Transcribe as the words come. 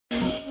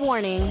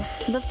Warning,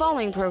 the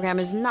following program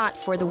is not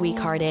for the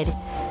weak-hearted.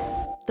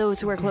 Those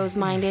who are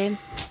closed-minded,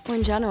 or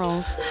in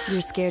general, you're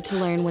scared to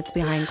learn what's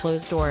behind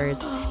closed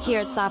doors.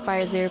 Here at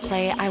Sapphire's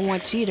Airplay, I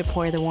want you to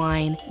pour the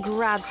wine,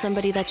 grab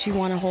somebody that you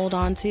want to hold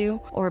on to,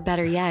 or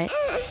better yet,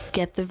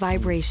 get the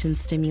vibration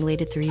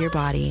stimulated through your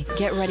body.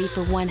 Get ready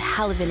for one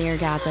hell of an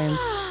orgasm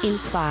in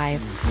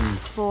 5,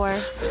 4,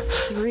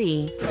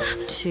 3,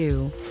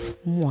 2,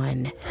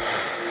 1.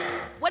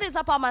 What is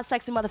up, all my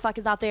sexy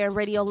motherfuckers out there in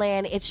Radio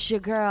Land? It's your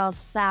girl,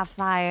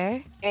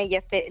 Sapphire. And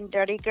your fit and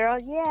dirty girl,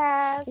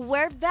 yes.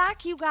 We're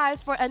back, you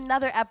guys, for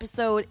another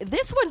episode.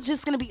 This one's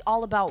just going to be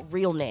all about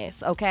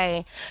realness,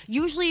 okay?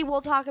 Usually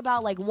we'll talk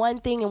about, like, one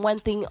thing and one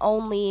thing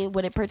only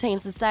when it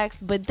pertains to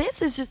sex, but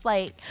this is just,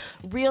 like,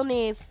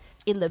 realness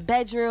in the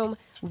bedroom,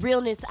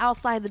 realness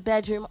outside the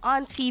bedroom,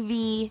 on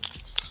TV.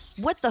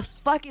 What the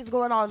fuck is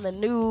going on in the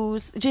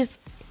news? Just,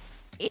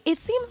 it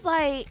seems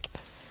like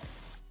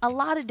a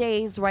lot of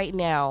days right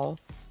now,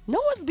 no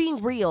one's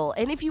being real.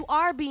 And if you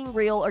are being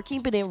real or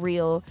keeping it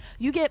real,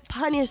 you get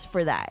punished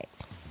for that.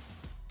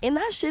 And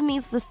that shit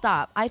needs to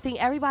stop. I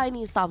think everybody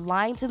needs to stop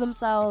lying to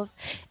themselves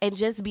and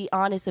just be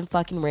honest and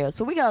fucking real.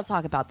 So we're going to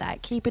talk about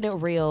that. Keeping it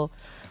real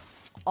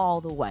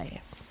all the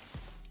way.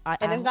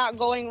 And it's not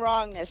going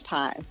wrong this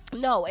time.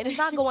 No, and it's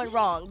not going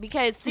wrong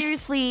because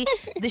seriously,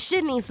 the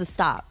shit needs to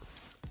stop.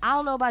 I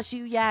don't know about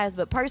you guys,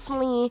 but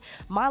personally,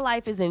 my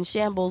life is in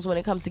shambles when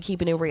it comes to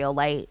keeping it real.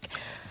 Like,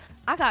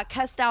 I got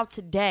cussed out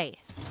today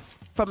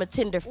from a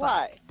Tinder fight.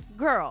 Why?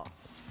 Girl,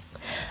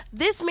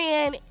 this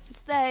man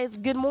says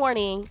good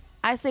morning.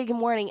 I say good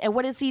morning. And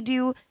what does he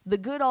do? The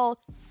good old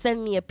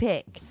send me a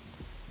pic.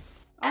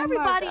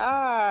 Everybody, my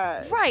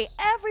God. Right,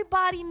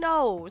 everybody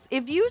knows.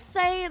 If you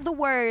say the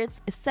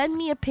words, send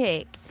me a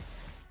pic,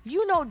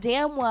 you know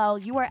damn well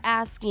you are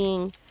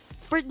asking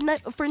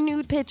for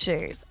nude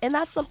pictures. And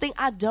that's something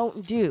I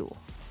don't do.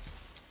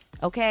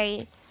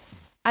 Okay?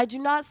 I do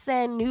not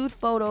send nude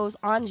photos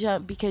on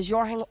Jump because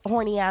your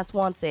horny ass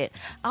wants it.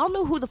 I don't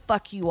know who the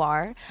fuck you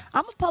are.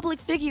 I'm a public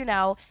figure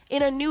now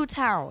in a new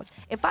town.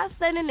 If I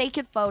send a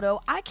naked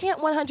photo, I can't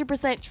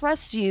 100%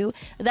 trust you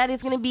that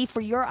it's going to be for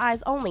your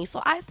eyes only.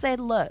 So I said,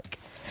 look,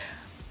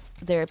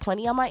 there are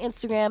plenty on my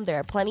Instagram. There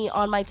are plenty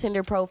on my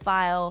Tinder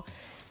profile.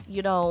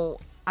 You know,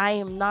 I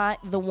am not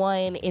the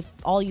one if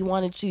all you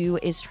want to do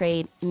is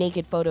trade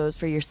naked photos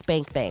for your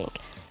spank bank.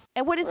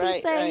 And what does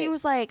he say? Right. He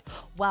was like,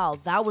 wow,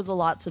 that was a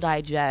lot to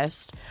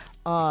digest.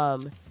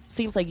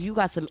 Seems like you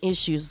got some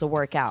issues to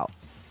work out.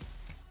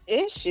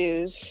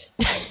 Issues?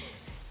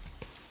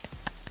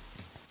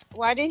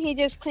 Why didn't he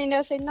just clean up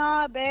and say,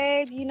 nah,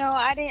 babe, you know,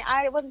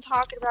 I wasn't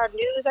talking about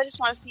news. I just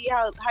want to see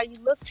how you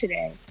look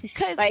today.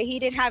 Because like, he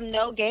didn't have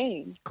no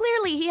game.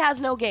 clearly he has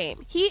no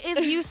game. He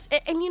is used,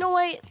 and you know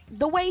what?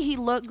 The way he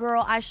looked,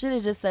 girl, I should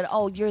have just said,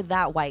 oh, you're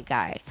that white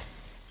guy.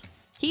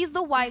 He's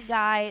the white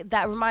guy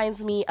that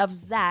reminds me of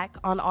Zach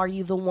on Are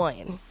You the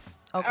One?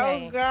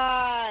 Okay. Oh,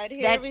 God.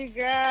 Here we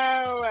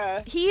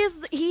go. He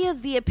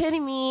is the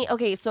epitome.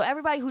 Okay, so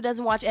everybody who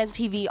doesn't watch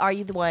MTV, Are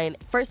You the One?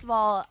 First of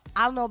all,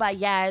 I don't know about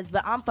Yaz,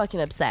 but I'm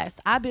fucking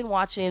obsessed. I've been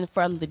watching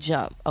from the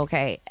jump,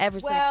 okay, ever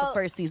since the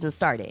first season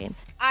started.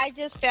 I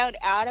just found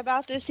out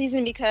about this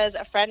season because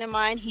a friend of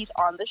mine, he's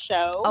on the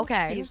show.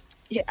 Okay.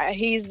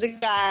 He's the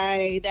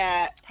guy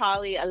that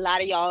probably a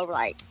lot of y'all are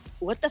like,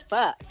 what the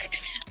fuck?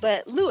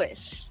 But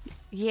Lewis.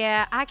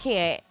 Yeah, I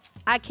can't.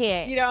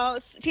 You know,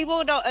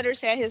 people don't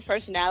understand his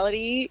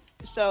personality,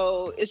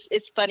 so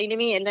it's funny to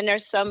me. And then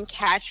there's some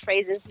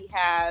catchphrases he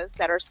has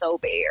that are so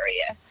Bay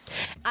Area.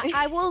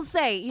 I will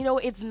say, you know,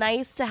 it's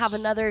nice to have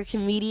another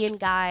comedian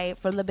guy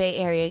from the Bay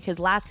Area because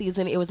last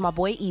season it was my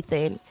boy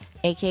Ethan,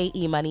 aka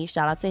E-Money.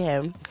 Shout out to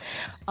him.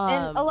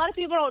 And a lot of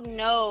people don't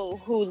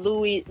know who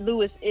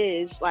Lewis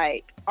is,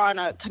 like, on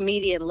a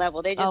comedian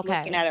level. They're just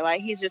looking at it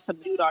like he's just some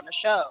dude on the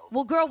show.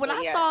 Well, girl, when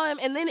I saw him,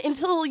 and then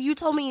until you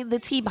told me the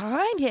tea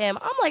behind him,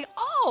 I'm like,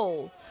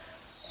 oh,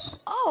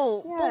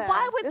 well,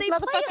 why would they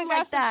play him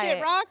like that?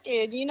 Shit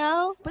rocking, you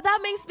know? But that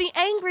makes me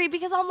angry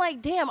because I'm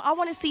like, damn, I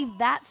want to see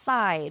that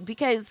side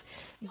because,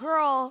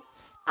 girl,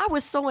 I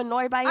was so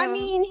annoyed by him. I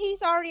mean,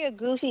 he's already a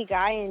goofy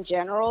guy in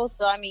general,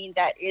 so, I mean,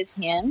 that is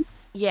him.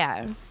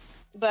 Yeah.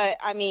 But,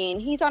 I mean,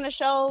 he's on a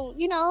show,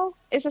 you know,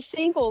 it's a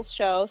singles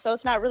show, so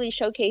it's not really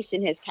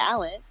showcasing his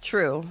talent.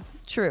 True.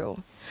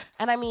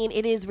 And I mean,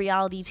 it is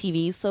reality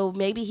TV, so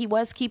maybe he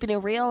was keeping it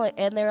real,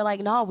 and they're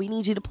like, no, we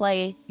need you to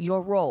play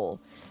your role.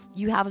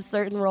 You have a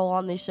certain role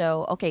on this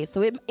show. Okay,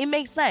 so it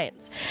makes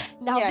sense.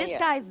 Now, this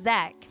guy,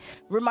 Zach,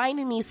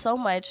 reminded me so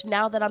much,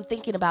 now that I'm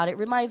thinking about it,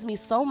 reminds me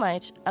so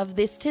much of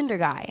this Tinder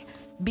guy.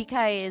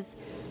 Because,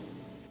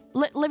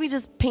 let me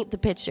just paint the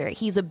picture.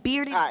 He's a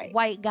bearded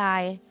white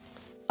guy.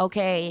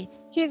 Okay.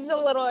 He's a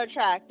little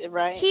attractive,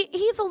 right?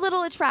 He's a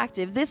little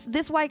attractive.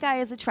 This white guy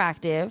is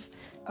attractive.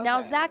 Now,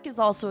 Okay. Zach is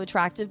also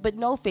attractive, but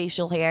no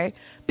facial hair.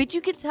 But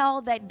you can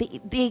tell that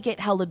they get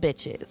hella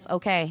bitches,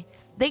 okay?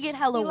 They get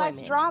hella He women.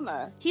 likes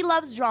drama. He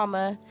loves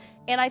drama.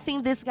 And I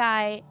think this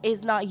guy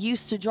is not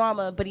used to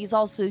drama, but he's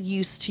also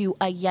used to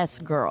a yes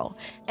girl.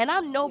 And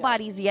I'm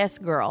nobody's yes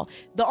girl.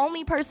 The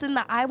only person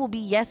that I will be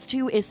yes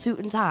to is Suit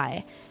and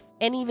Tie.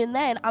 And even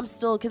then, I'm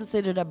still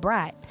considered a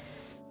brat.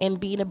 And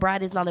being a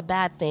brat is not a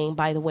bad thing,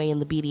 by the way, in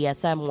the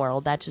BDSM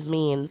world. That just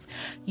means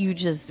you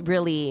just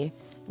really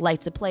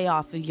like to play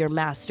off of your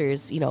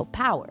master's,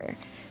 power.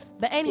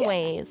 But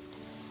anyways,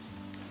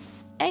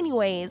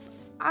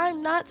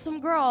 I'm not some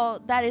girl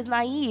that is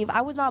naive.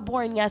 I was not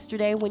born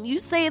yesterday. When you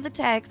say the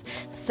text,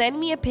 send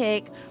me a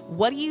pic,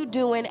 what are you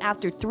doing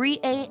after 3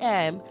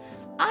 a.m.?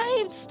 I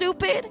ain't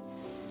stupid.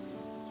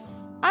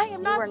 I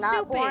am not You were not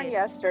stupid. born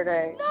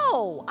yesterday.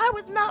 No, I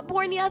was not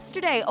born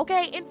yesterday,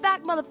 okay? In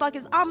fact,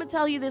 motherfuckers, I'm gonna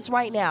tell you this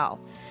right now.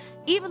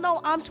 Even though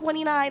I'm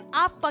 29,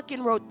 I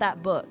fucking wrote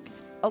that book,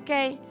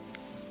 okay?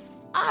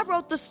 I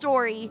wrote the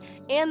story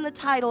and the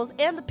titles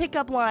and the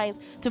pickup lines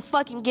to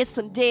fucking get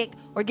some dick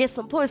or get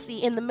some pussy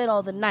in the middle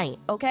of the night,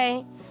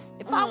 okay?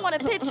 If I want a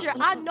picture,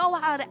 I know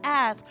how to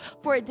ask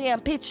for a damn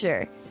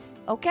picture,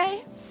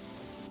 okay?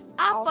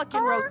 I fucking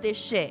wrote this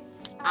shit.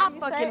 I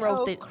fucking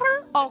wrote this.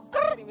 Oh,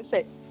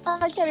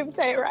 I can't even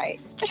say it right.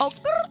 oh,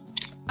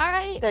 all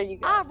right? There you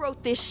go. I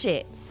wrote this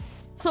shit.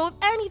 So if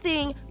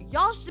anything,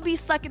 y'all should be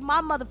sucking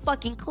my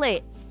motherfucking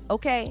clit,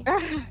 okay?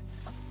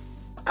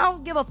 I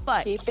don't give a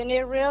fuck. Keeping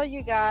it real,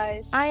 you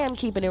guys. I am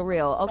keeping it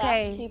real,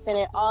 okay? Stop keeping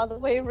it all the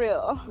way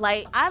real.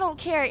 Like, I don't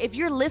care if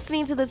you're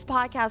listening to this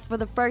podcast for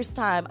the first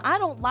time. I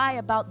don't lie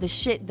about the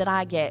shit that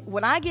I get.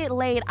 When I get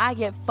laid, I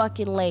get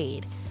fucking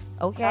laid,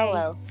 okay?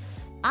 Hello.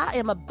 I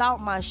am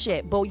about my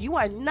shit, but you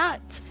are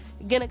not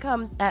gonna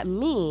come at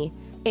me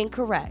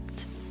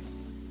incorrect.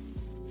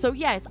 So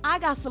yes, I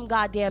got some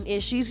goddamn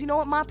issues. You know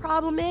what my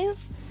problem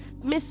is?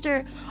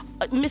 Mr.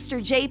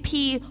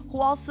 JP, who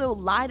also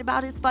lied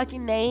about his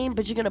fucking name,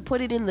 but you're gonna put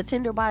it in the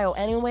Tinder bio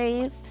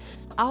anyways.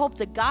 I hope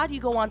to God you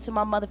go onto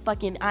my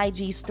motherfucking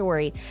IG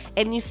story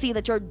and you see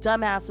that your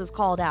dumbass was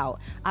called out.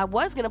 I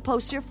was gonna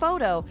post your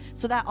photo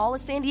so that all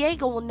of San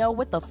Diego will know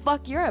what the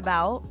fuck you're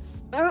about.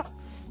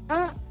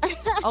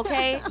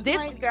 Okay? Oh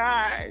my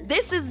God.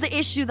 This is the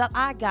issue that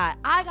I got.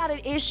 I got an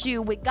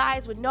issue with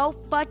guys with no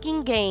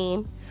fucking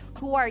game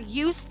who are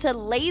used to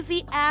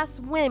lazy ass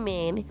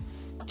women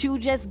to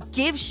just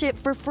give shit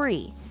for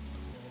free.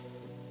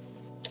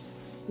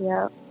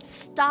 Yeah.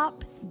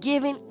 Stop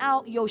giving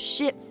out your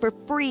shit for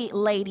free,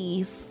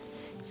 ladies.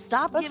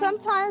 Stop But giving.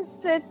 sometimes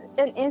it's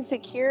an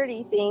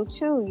insecurity thing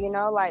too,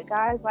 like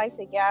guys like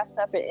to gas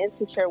up an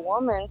insecure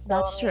woman. So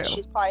That's I mean, true.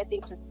 she probably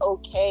thinks it's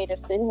okay to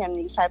send him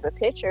these type of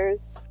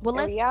pictures. Well,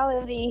 In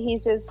reality,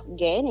 he's just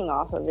gaining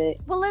off of it.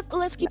 Well,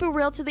 let's keep it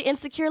real to the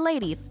insecure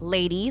ladies.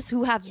 Ladies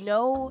who have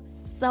no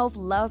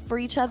self-love for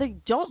each other,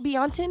 don't be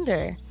on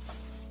Tinder.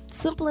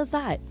 Simple as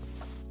that.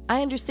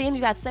 I understand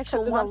you got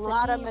sexual There's a wants and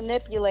lot of needs.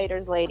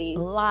 manipulators, ladies.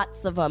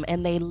 Lots of them,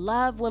 and they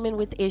love women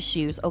with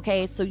issues,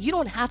 okay? So you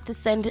don't have to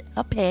send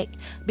a pic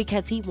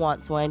because he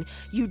wants one.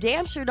 You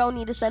damn sure don't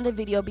need to send a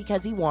video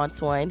because he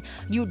wants one.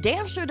 You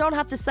damn sure don't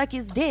have to suck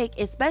his dick,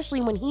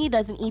 especially when he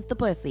doesn't eat the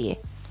pussy,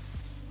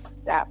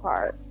 That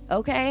part.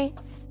 okay?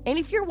 And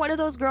if you're one of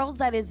those girls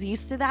that is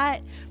used to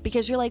that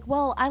because you're like,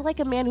 well, I like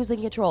a man who's in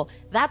control.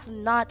 That's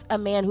not a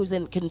man who's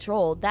in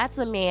control. That's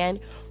a man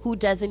who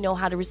doesn't know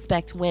how to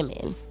respect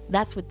women.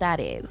 That's what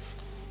that is.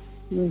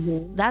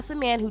 Mm-hmm. That's a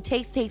man who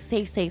takes,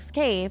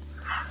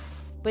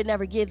 but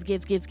never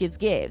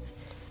gives.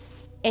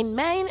 And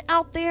men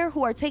out there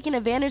who are taking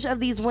advantage of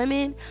these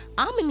women,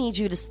 I'm gonna need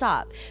you to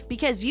stop,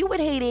 because you would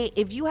hate it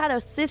if you had a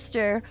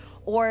sister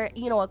or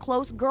a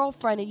close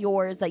girlfriend of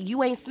yours that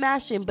you ain't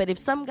smashing, but if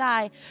some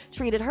guy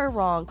treated her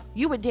wrong,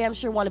 you would damn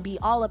sure want to be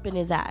all up in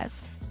his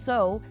ass.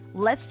 So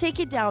let's take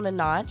it down a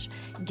notch,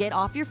 get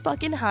off your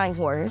fucking high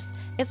horse,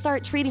 and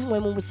start treating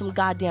women with some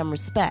goddamn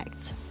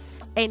respect.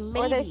 And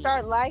maybe Or they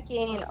start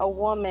liking a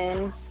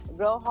woman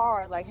real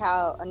hard, like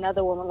how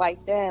another woman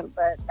liked them,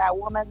 but that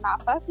woman's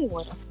not fucking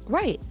with them.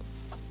 right,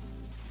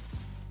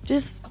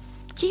 just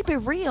keep it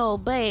real,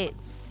 but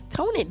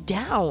tone it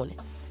down.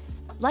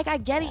 Like, I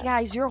get it,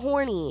 guys, you're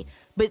horny,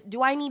 but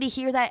do I need to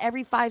hear that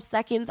every 5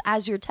 seconds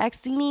as you're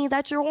texting me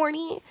that you're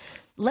horny?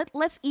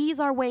 Let's ease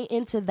our way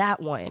into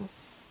that one.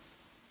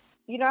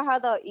 You know how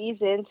they'll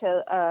ease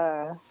into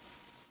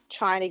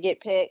trying to get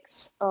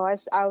pics? Oh,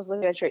 I was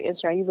looking at your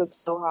Instagram. You look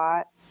so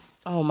hot.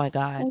 Oh my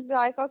God. I'd be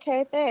like,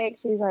 okay,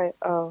 thanks. He's like,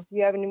 oh,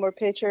 you have any more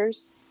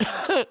pictures?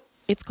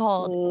 It's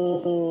called,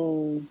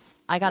 Mm-mm.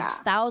 I got Nah.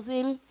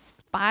 1,000,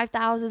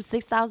 5,000,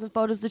 6,000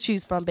 photos to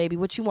choose from, baby.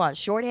 What you want?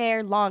 Short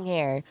hair, long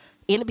hair,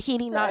 in a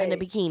bikini, not in a Right.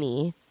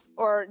 bikini.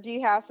 Or do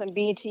you have some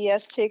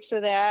BTS pics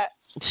of that?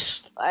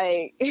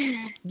 Like,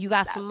 You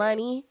got some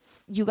money?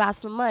 You got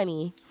some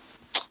money.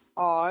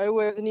 oh, it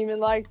wasn't even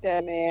like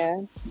that,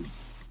 man.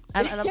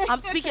 And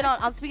I'm speaking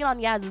on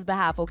Yaz's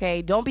behalf,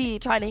 okay? Don't be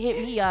trying to hit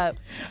me up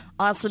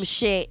on some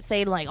shit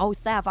saying like, oh,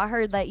 Steph, I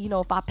heard that,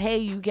 if I pay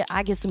you,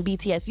 I get some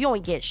BTS. You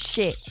don't get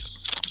shit.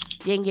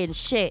 You ain't getting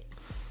shit.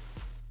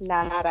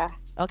 Nada.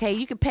 Okay,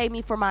 you can pay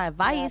me for my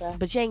advice, Nada.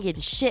 but you ain't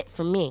getting shit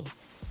from me.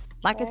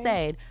 Like I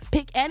said,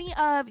 pick any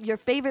of your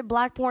favorite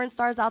black porn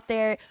stars out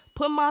there,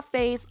 put my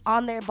face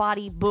on their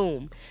body,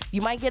 boom.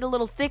 You might get a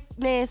little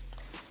thickness.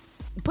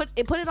 Put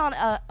it on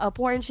a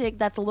porn chick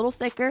that's a little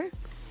thicker,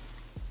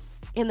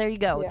 and there you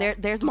go. Yeah.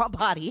 There's my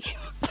body.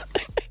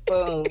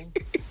 Boom.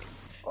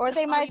 Or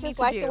they all might you need just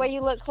to like do. the way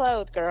you look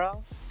clothed,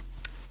 girl.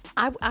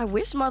 I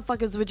wish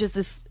motherfuckers would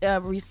just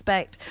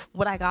respect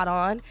what I got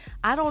on.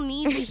 I don't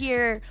need to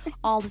hear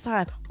all the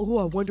time, oh,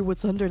 I wonder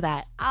what's under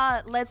that.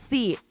 Let's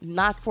see.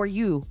 Not for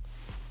you.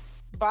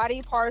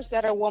 Body parts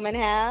that a woman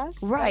has.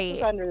 Right.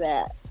 That's what's under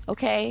that.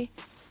 Okay?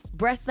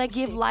 Breasts that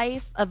give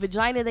life, a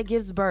vagina that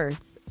gives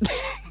birth.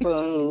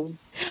 Boom.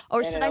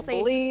 Or And should I it'll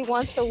say bleed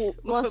once a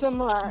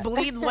month?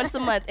 bleed once a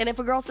month? And if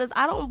a girl says,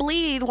 I don't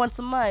bleed once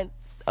a month,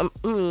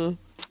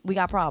 we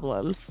got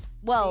problems. Do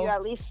Well, you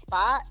at least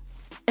spot?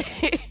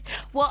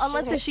 well,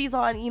 unless if she's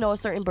on, a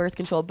certain birth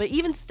control. But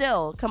even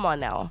still, come on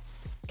now.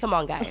 Come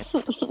on, guys.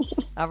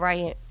 All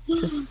right?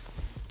 Just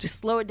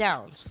slow it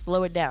down.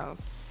 Slow it down.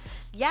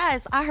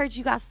 Yes, I heard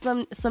you got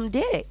some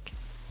dick.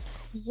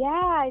 Yeah,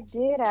 I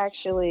did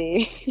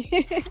actually.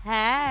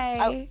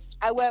 Hey.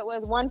 I went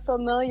with one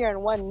familiar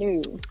and one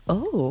new.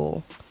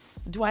 Oh.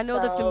 Do I know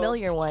the So-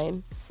 familiar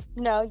one?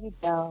 No, you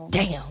don't.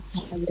 Damn.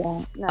 You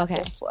don't. Not Okay.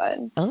 this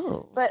one.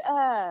 Oh. But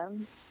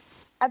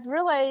I've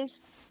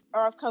realized,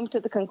 or I've come to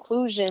the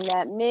conclusion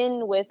that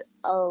men with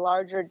a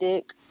larger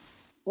dick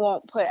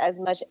won't put as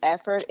much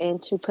effort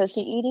into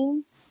pussy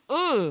eating.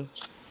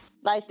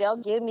 Like, they'll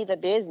give me the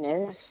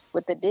business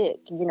with the dick,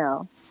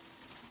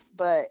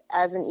 But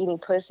as in eating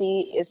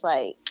pussy, it's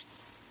like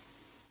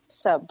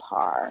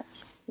subpar,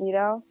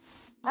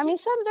 I mean,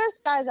 there's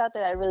guys out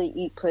there that really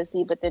eat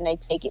pussy, but then they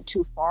take it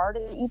too far to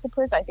eat the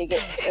pussy. I think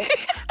What I you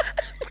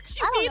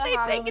don't mean know how they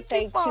I take would it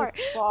say too far?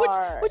 too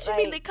far. What you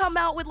mean Like, they come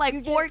out with like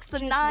you forks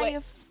and just wait.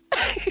 knife?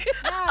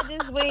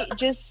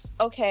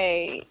 Nah,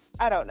 okay.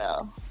 I don't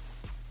know.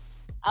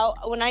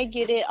 When I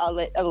get it, I'll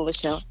let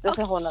you know. That's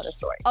a whole nother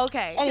story.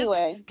 Okay.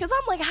 Anyway. Because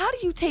I'm like, how do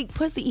you take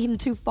pussy eating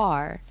too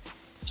far?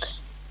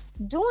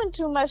 Doing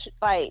too much,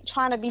 like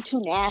trying to be too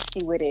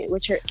nasty with it,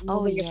 with your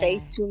moving your yeah.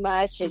 face too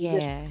much.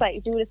 It's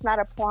like, dude, it's not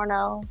a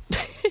porno.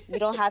 You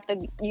don't have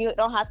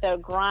to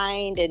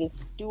grind and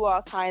do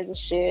all kinds of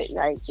shit.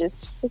 Like,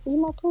 just eat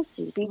my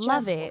pussy. Be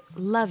Love gentle.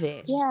 Love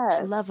it.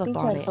 Yes. Love be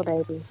upon gentle,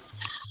 it. baby.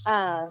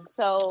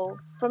 So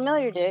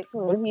familiar dick,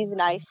 he's a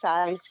nice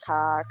sized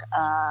cock.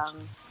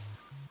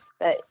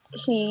 But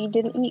he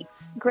didn't eat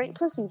great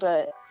pussy.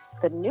 But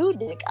the new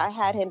dick, I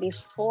had him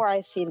before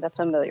I seen the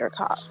familiar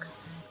cock.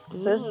 So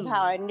this is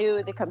how I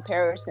knew the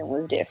comparison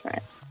was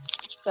different.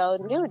 So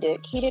new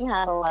dick, he didn't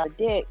have a lot of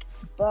dick,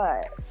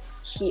 but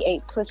he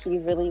ate pussy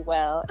really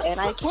well, and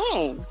I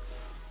came.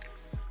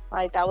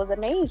 Like, that was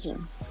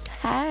amazing.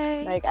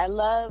 Hey. Like, I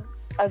love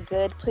a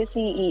good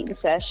pussy eating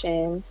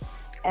session,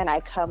 and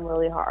I come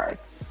really hard.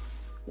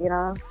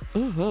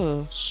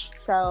 Mm-hmm.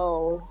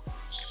 So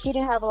he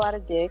didn't have a lot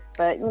of dick,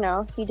 but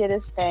he did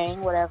his thing,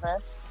 whatever.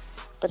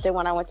 But then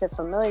when I went to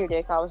familiar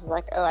dick, I was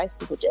like, oh, I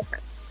see the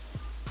difference.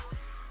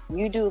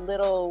 You do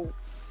little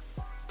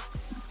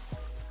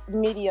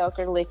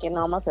mediocre licking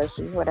on my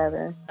pussy,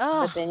 whatever.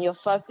 Oh. But then you'll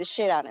fuck the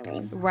shit out of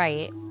me.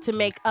 Right. To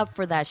make up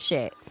for that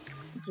shit.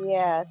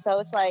 Yeah, so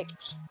it's like,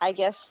 I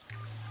guess,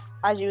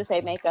 as you would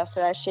say, make up for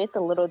that shit,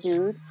 the little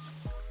dude.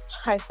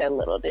 I said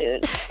little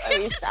dude. Let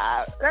me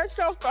stop. That's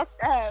so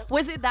fucked up.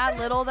 Was it that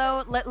little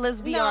though?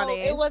 Let's be honest.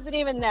 it wasn't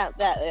even that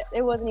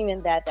it wasn't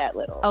even that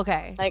little.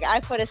 Okay. Like,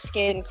 I put a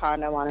skin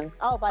condom on him.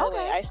 Oh, by the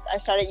way, I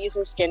started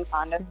using skin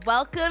condoms.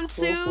 Welcome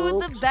to Whoop,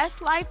 whoop. the best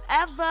life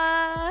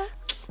ever.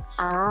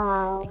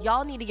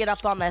 Y'all need to get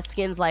up on that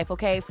Skins life,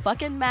 okay?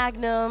 Fucking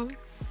Magnum.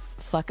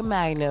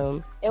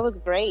 It was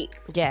great.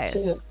 Yes.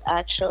 Too,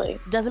 actually.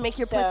 Doesn't make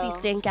your pussy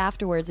stink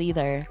afterwards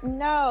either.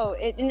 No,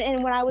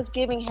 and when I was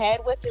giving head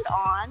with it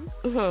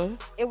on,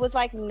 it was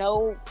like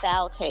no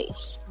foul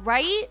taste.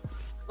 Right?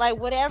 Like,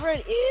 whatever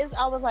it is,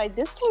 I was like,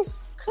 this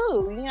tastes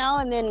cool,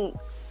 and then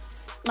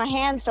my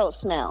hands don't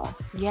smell.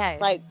 Yes.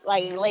 Like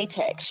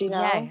latex,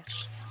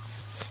 Yes.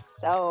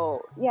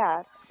 So,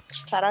 yeah.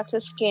 Shout out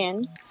to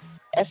Skin.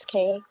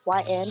 SKYN,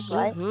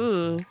 right?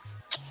 Mm-hmm.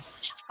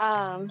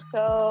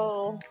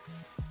 So,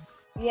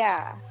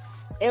 yeah.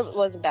 It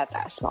wasn't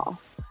that small.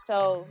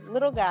 So,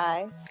 little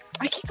guy.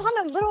 I keep calling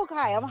him little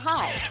guy. I'm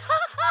high.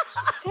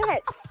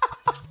 Shit.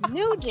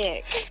 New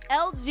dick.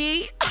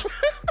 LG.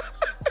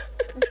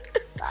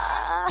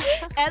 Ah.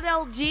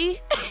 NLG.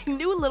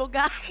 New little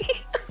guy.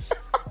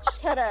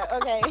 Shut up.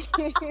 Okay.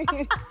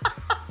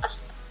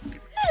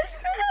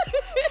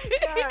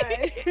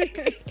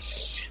 God.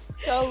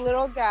 So,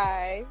 little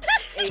guy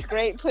ate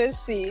great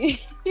pussy.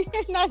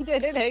 And I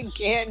did it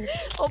again.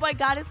 Oh my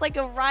God, it's like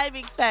a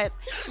rhyming fest.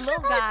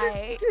 Little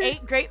guy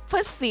ate great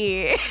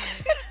pussy.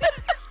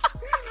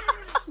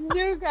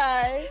 New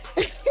guy.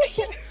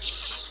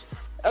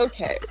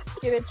 Okay,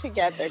 get it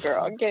together,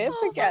 girl. Get it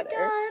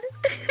together.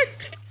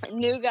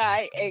 New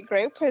guy ate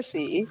great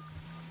pussy,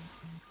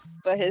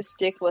 but his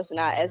dick was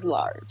not as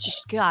large.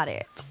 Got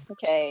it.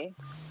 Okay.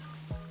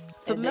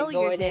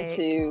 Familiar dick.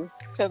 Into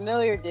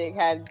familiar dick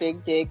had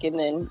big dick, and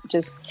then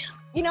just,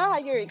 you know how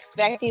you're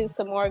expecting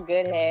some more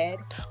good head?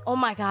 Oh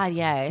my God,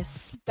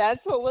 yes.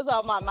 That's what was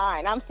on my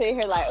mind. I'm sitting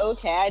here like,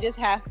 okay, I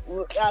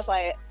was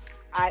like,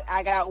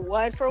 I got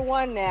 1 for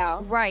 1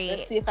 now. Right.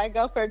 Let's see if I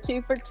go for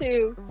 2 for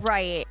 2.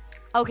 Right.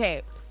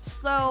 Okay,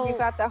 so... You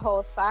got the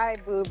whole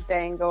side boob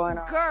thing going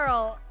on.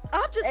 Girl,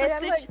 I'm just...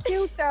 And it look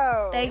cute,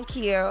 though. Thank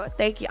you.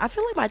 I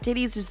feel like my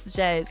titties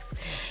just...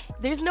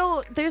 There's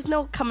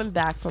no coming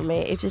back from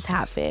it. It just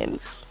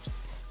happens.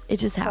 It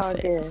just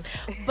happens.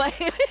 But...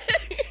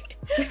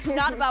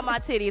 Not about my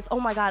titties. Oh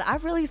my God, I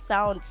really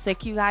sound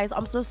sick, you guys.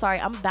 I'm so sorry.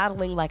 I'm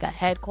battling like a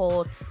head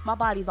cold. My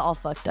body's all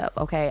fucked up,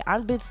 okay?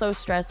 I've been so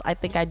stressed. I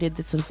think I did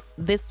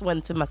this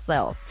one to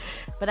myself.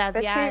 But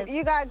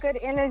you got good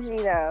energy,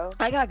 though.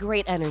 I got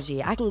great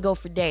energy. I can go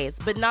for days,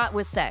 but not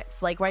with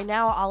sex. Like right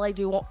now, all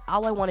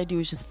I want to do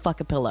is just fuck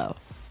a pillow.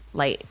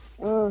 Like,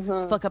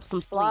 fuck up some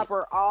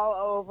slobber sleep. All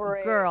over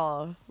it.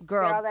 Girl. Get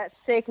all that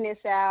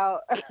sickness out.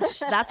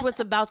 That's what's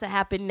about to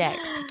happen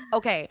next.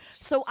 Okay,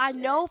 so I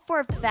know for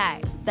a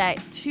fact that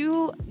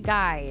 2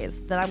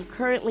 guys that I'm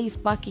currently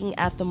fucking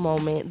at the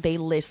moment, they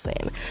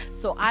listen.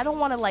 So I don't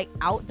want to like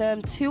out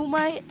them too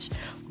much,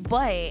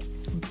 but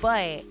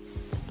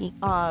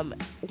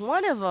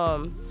one of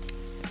them,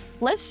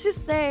 let's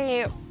just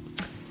say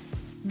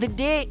the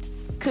dick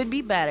could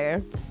be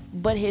better,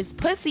 but his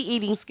pussy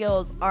eating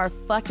skills are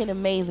fucking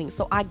amazing.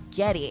 So I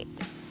get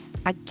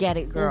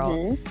it,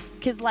 girl.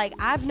 Because like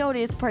I've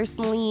noticed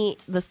personally,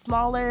 the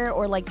smaller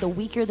or like the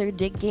weaker their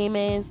dick game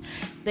is,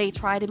 they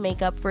try to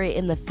make up for it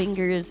in the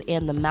fingers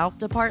and the mouth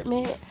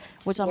department,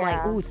 which I'm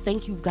like, ooh,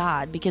 thank you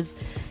God, because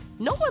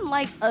no one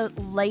likes a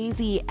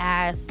lazy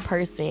ass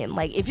person.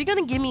 Like if you're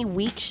gonna give me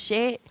weak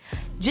shit,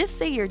 just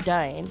say you're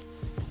done.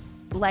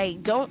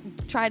 Like,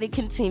 don't try to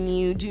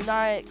continue. Do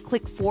not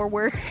click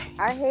forward.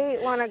 I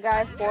hate when a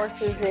guy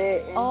forces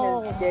it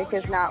and his dick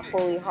is not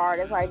fully hard.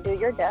 It's like, dude,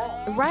 you're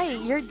done. Right,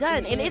 you're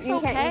done. And it's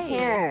okay. You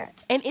can't.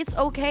 And it's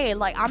okay.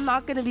 Like, I'm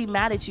not going to be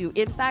mad at you.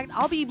 In fact,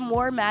 I'll be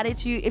more mad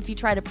at you if you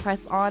try to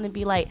press on and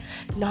be like,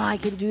 no, I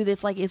can do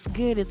this. Like, it's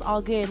good. It's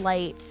all good.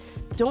 Like,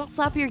 don't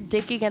slap your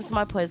dick against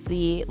my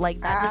pussy. Like,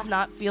 that does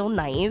not feel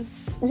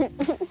nice.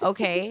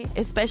 Okay?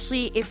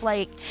 Especially if,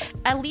 like,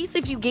 at least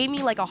if you gave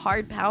me, like, a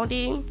hard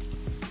pounding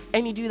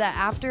and you do that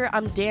after,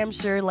 I'm damn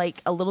sure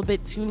like a little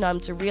bit too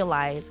numb to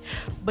realize.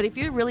 But if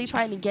you're really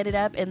trying to get it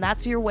up and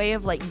that's your way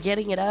of like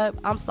getting it up,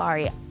 I'm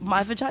sorry,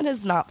 my vagina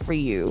is not for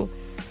you.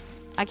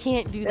 I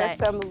can't do that. There's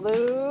some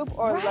lube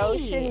or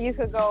lotion you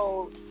could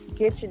go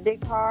get your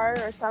dick hard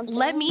or something.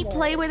 Let me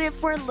play with it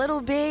for a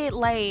little bit.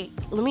 Like,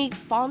 let me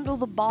fondle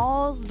the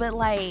balls. But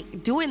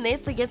like doing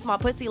this against my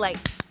pussy, like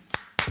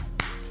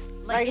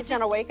it's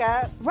gonna wake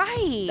up.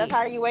 Right. That's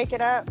how you wake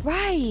it up.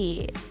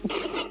 Right.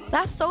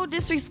 That's so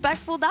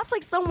disrespectful. That's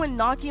like someone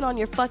knocking on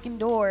your fucking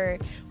door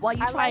while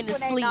you're trying to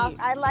sleep.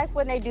 I like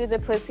when they do the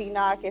pussy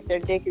knock if their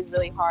dick is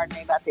really hard and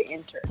they about to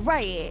enter.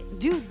 Right.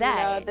 Do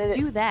that.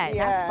 Do that.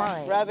 Yeah, that's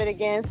fine. Rub it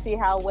again, see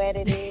how wet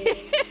it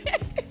is.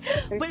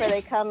 Before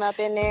they come up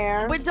in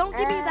there. But don't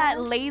give me that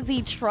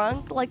lazy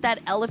trunk, like that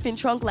elephant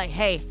trunk, like,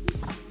 hey.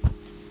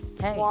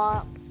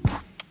 Womp.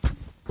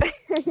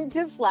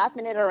 Just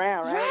slapping it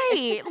around, right?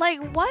 Right.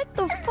 Like, what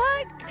the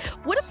fuck?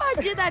 What if I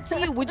did that to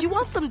you? Would you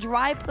want some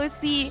dry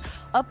pussy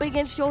up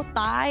against your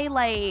thigh?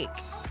 Like,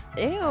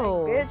 ew.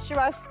 Bitch,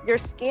 your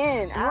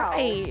skin.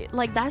 Right. Ow.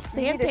 Like, that's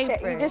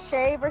sandpaper. You just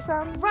shave or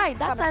something? Right.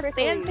 That's that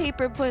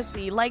sandpaper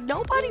pussy. Like,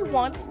 nobody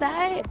wants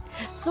that.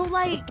 So,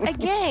 like,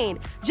 again,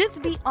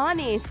 just be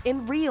honest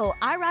and real.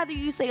 I'd rather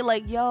you say,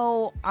 like,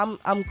 yo,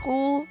 I'm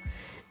cool,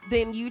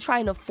 than you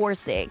trying to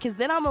force it. Because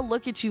then I'm going to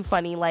look at you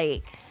funny,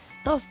 like,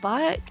 the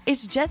fuck?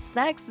 It's just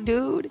sex,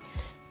 dude.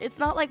 It's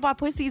not like my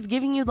pussy's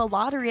giving you the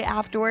lottery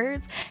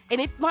afterwards.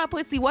 And if my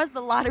pussy was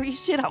the lottery,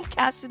 shit, I'm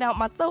cashing out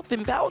myself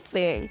and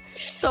bouncing.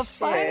 The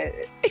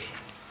fuck?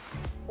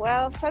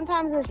 Well,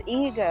 sometimes it's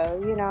ego.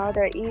 You know,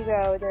 their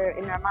ego, they're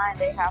in their mind,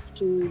 they have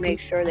to make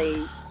sure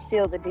they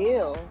seal the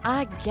deal.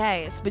 I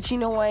guess. But you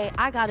know what?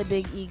 I got a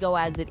big ego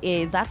as it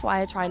is. That's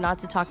why I try not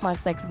to talk my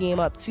sex game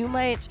up too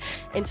much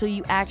until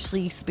you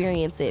actually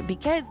experience it.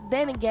 Because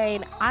then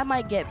again, I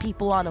might get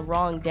people on a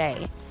wrong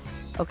day.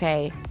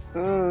 Okay?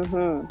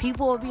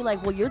 People will be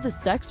like, well, you're the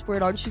sex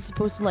expert. Aren't you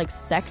supposed to, like,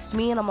 sext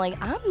me? And I'm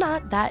like, I'm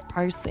not that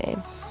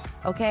person.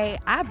 Okay,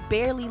 I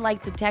barely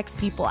like to text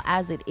people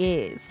as it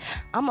is.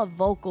 I'm a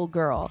vocal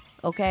girl.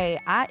 Okay,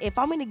 if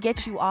I'm gonna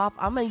get you off,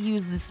 I'm gonna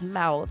use this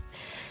mouth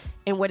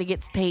and what it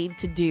gets paid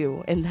to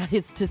do, and that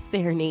is to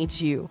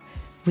serenade you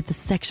with the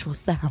sexual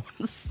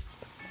sounds.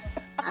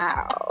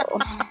 Ow.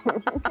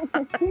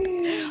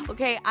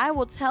 Okay, I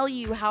will tell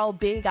you how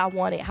big I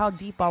want it, how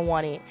deep I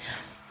want it,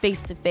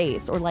 face to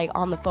face or like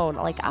on the phone.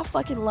 Like, I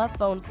fucking love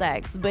phone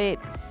sex, but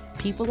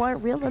people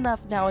aren't real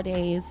enough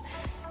nowadays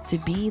to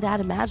be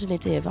that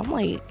imaginative. I'm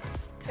like,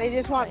 they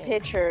just want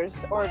pictures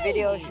or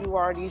videos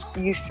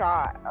you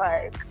shot.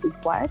 Like,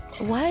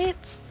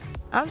 what?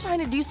 I'm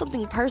trying to do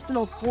something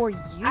personal for you.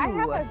 I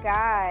have a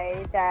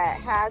guy that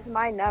has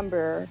my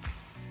number,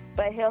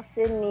 but he'll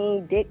send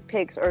me dick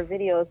pics or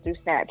videos through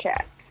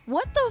Snapchat.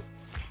 What the?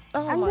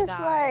 Oh I'm my just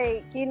God.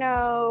 like, you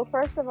know,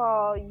 first of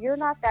all, you're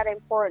not that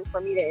important for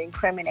me to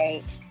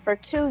incriminate. For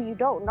two, you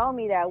don't know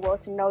me that well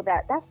to know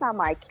that that's not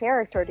my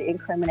character to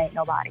incriminate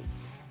nobody.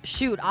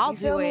 Shoot, I'll You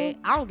feel do me? it.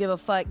 I don't give a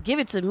fuck. Give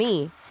it to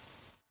me.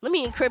 Let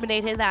me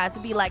incriminate his ass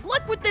and be like,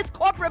 look what this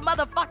corporate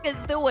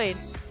motherfucker's doing.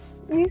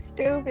 You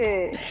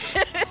stupid.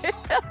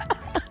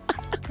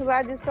 Because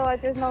I just feel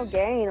like there's no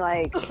gain.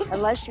 Like,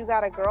 unless you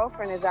got a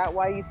girlfriend, is that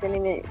why you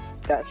sending it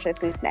that shit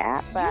through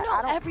Snap? But You know,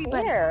 I don't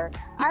everybody- care.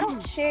 I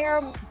don't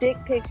share dick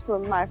pics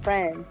with my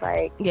friends.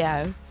 Like,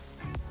 Yeah.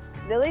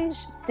 the only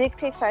dick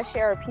pics I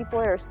share are people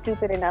that are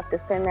stupid enough to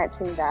send that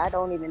to me that I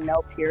don't even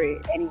know,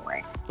 period,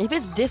 anyway. If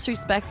it's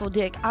disrespectful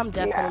dick, I'm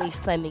definitely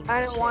sending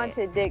that shit.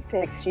 Unwanted dick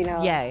pics, you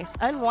know? Yes,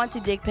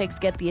 unwanted dick pics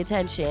get the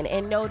attention,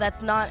 and no,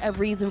 that's not a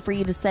reason for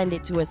you to send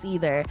it to us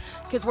either,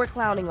 because we're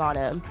clowning on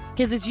them.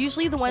 Because it's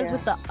usually the ones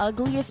with the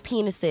ugliest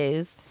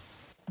penises,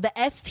 the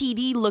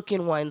STD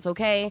looking ones.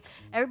 Okay,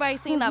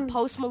 everybody's saying that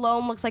Post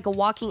Malone looks like a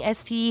walking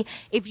STD.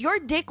 If your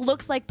dick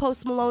looks like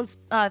Post Malone's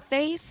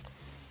face,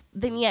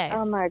 then yes.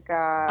 Oh my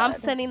God. I'm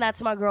sending that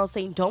to my girls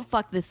saying, "Don't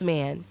fuck this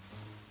man."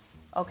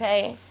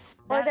 Okay.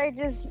 Or they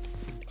just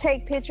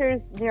take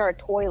pictures near a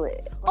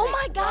toilet. Oh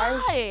Like,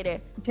 my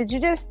God. did you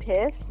just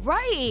piss?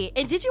 Right.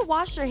 And did you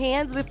wash your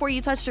hands before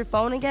you touched your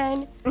phone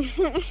again?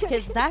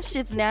 Because that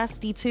shit's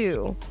nasty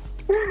too.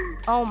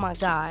 Oh my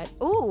God.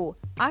 Ooh,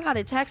 I got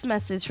a text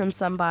message from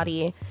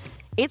somebody.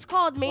 It's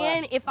called,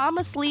 man, if I'm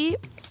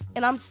asleep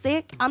and I'm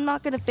sick, I'm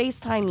not going to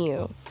FaceTime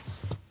you.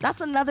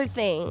 That's another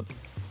thing.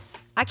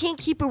 I can't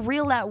keep it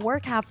real at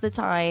work half the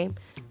time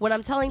when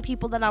I'm telling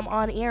people that I'm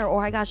on air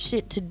or I got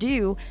shit to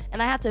do,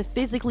 and I have to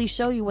physically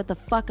show you what the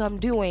fuck I'm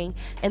doing,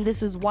 and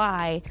this is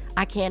why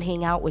I can't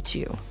hang out with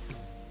you.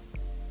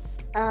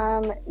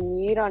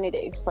 You don't need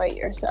to explain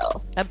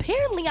yourself.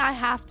 Apparently I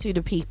have to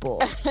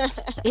people.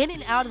 In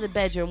and out of the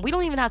bedroom. We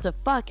don't even have to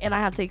fuck, and I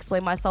have to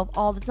explain myself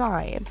all the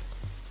time.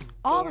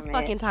 All Damn the it.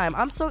 fucking time.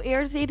 I'm so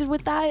irritated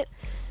with that.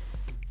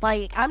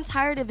 Like, I'm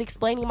tired of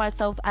explaining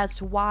myself as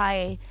to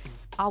why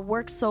I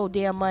work so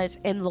damn much,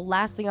 and the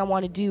last thing I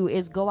want to do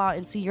is go out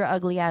and see your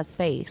ugly ass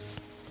face.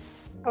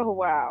 Oh,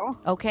 wow.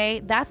 Okay?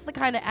 That's the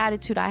kind of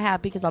attitude I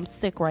have because I'm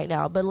sick right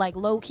now. But, like,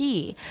 low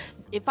key,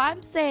 if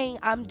I'm saying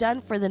I'm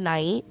done for the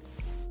night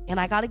and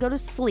I gotta go to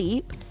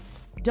sleep,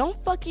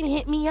 don't fucking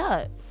hit me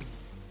up.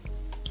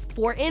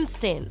 For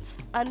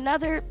instance,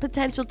 another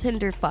potential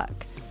Tinder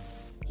fuck.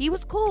 He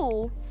was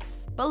cool,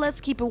 but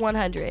let's keep it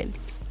 100.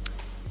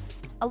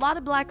 A lot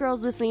of black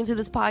girls listening to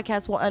this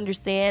podcast will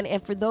understand,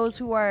 and for those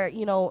who are,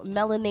 you know,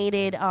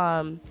 melanated,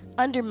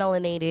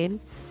 under-melanated,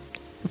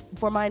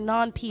 for my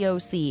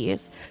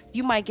non-POCs,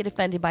 you might get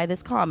offended by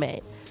this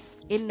comment.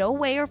 In no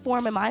way or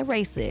form am I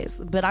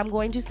racist, but I'm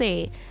going to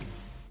say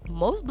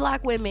most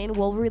black women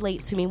will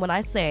relate to me when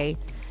I say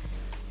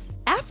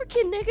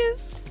African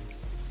niggas,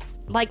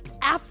 like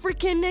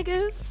African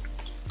niggas,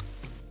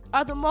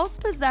 are the most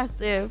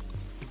possessive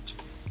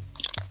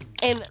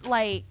and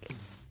like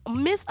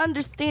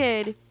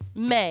misunderstood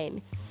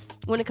men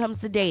when it comes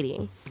to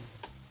dating.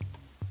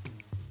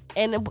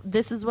 And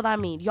this is what I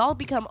mean. Y'all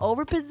become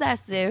over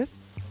possessive.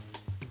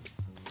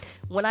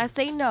 When I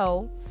say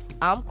no,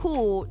 I'm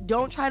cool.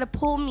 Don't try to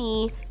pull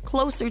me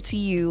closer to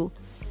you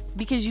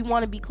because you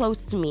want to be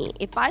close to me.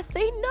 If I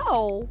say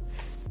no,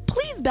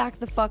 please back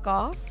the fuck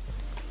off.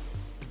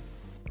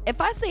 If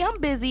I say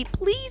I'm busy,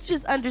 please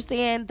just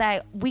understand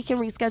that we can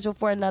reschedule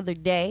for another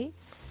day.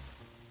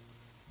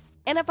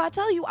 And if I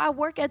tell you I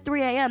work at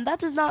 3 a.m., that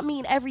does not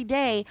mean every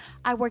day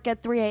I work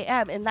at 3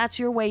 a.m. And that's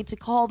your way to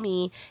call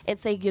me and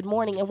say good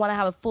morning and want to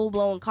have a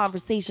full-blown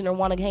conversation or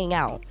want to hang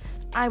out.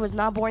 I was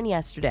not born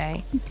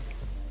yesterday.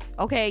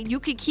 Okay, you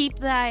could keep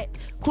that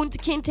Kunta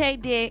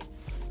Kinte dick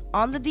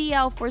on the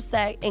DL for a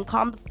sec and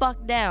calm the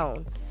fuck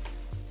down.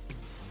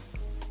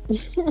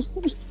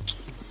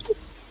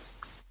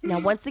 Now,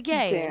 once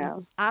again,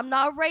 Damn. I'm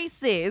not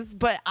racist,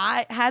 but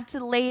I had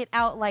to lay it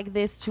out like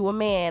this to a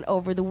man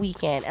over the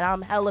weekend, and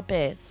I'm hella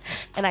pissed.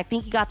 And I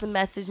think he got the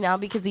message now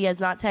because he has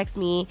not texted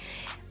me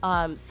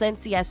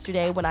since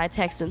yesterday when I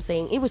texted him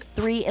saying, it was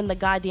 3 in the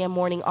goddamn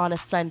morning on a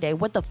Sunday.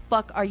 What the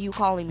fuck are you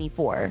calling me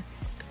for?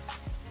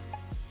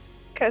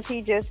 Because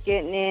he just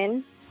getting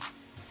in.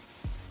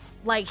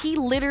 Like, he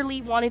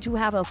literally wanted to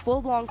have a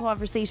full-blown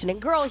conversation. And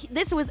girl,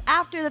 this was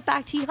after the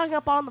fact he hung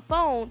up on the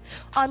phone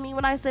on me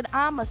when I said,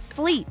 I'm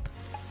asleep.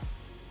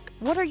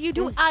 What are you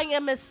doing? I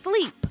am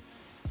asleep.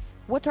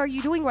 What are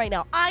you doing right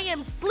now? I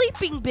am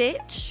sleeping,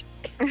 bitch.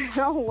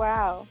 Oh,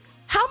 wow.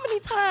 How many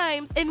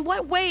times, in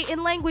what way,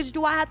 in language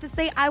do I have to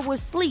say I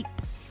was asleep?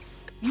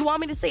 You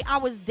want me to say I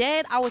was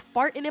dead? I was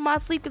farting in my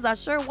sleep because I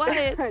sure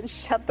was.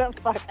 Shut the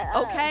fuck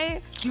up. Okay?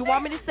 Do you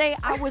want me to say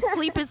I was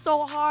sleeping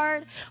so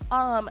hard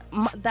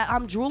that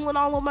I'm drooling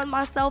all over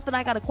myself and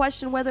I got to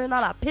question whether or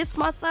not I pissed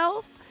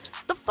myself?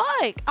 The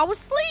fuck? I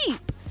was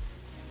asleep.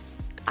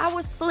 I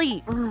was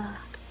asleep.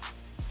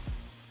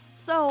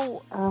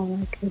 So, Oh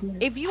my goodness.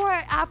 if you are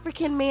an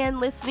African man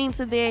listening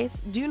to this,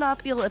 do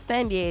not feel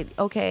offended,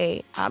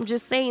 okay? I'm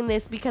just saying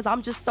this because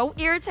I'm just so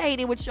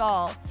irritated with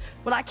y'all.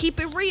 When I keep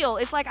it real,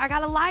 it's like I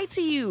gotta lie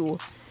to you.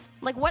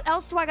 Like, what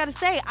else do I gotta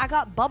say? I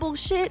got bubble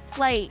shits?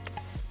 Like,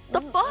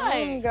 the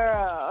fuck?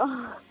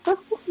 Girl.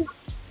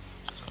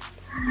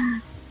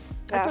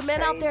 And for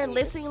men out there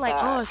listening, like,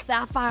 oh,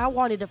 Sapphire, I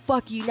wanted to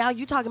fuck you. Now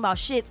you talking about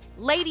shits.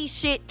 Lady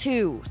shit,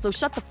 too. So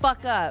shut the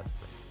fuck up.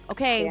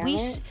 Okay, Damn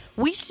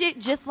we shit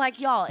just like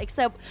y'all,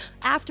 except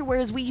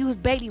afterwards we use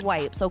baby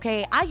wipes,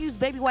 okay? I use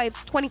baby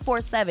wipes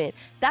 24/7.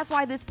 That's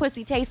why this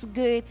pussy tastes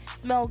good,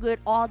 smell good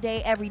all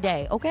day, every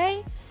day,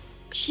 okay?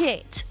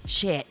 Shit.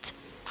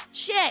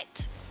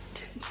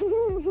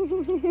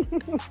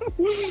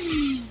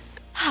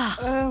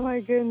 Oh my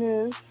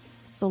goodness.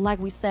 So like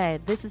we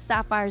said, this is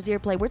Sapphire's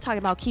Earplay. We're talking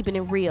about keeping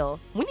it real.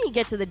 We need to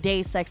get to the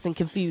Dazed, Sex, and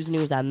Confused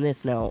news on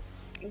this note.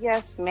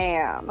 Yes,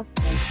 ma'am.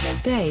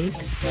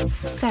 Dazed,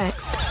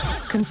 sexed,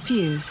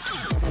 confused.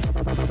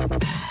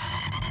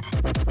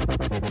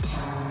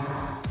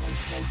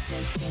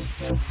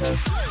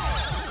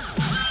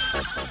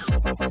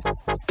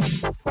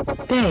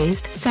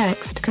 Dazed,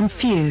 sexed,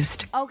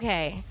 confused.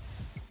 Okay,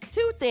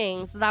 2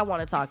 things that I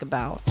want to talk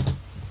about.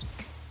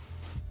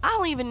 I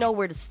don't even know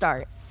where to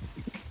start.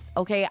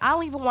 Okay, I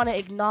don't even want to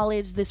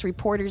acknowledge this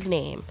reporter's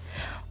name.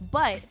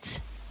 But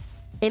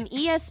a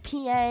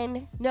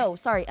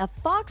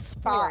Fox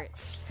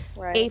Sports,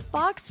 Right. a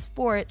Fox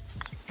Sports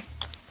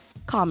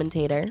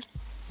commentator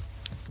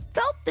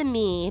felt the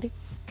need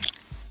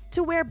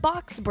to wear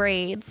box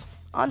braids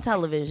on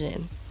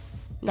television.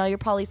 Now you're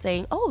probably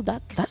saying, oh,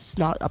 that's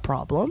not a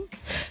problem.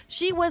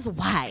 She was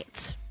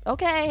white,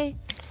 okay?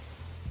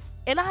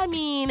 And I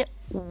mean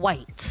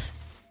white.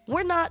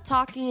 We're not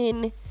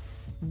talking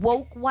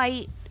woke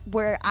white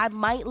where I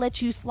might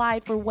let you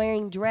slide for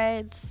wearing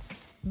dreads,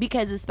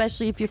 because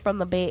especially if you're from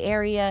the Bay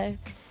Area,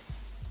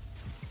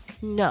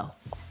 no.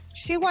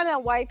 She one of the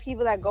white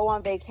people that go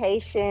on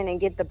vacation and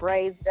get the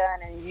braids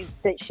done, and you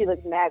think she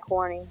looks mad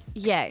corny.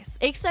 Yes,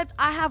 except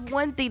I have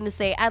one thing to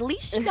say. At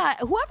least she got,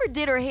 whoever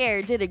did her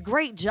hair did a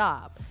great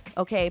job.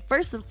 Okay,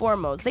 first and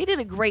foremost, they did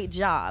a great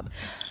job.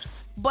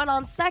 But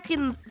on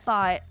second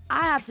thought,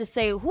 I have to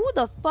say, who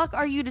the fuck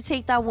are you to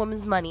take that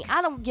woman's money?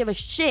 I don't give a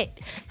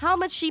shit how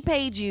much she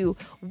paid you.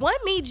 What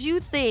made you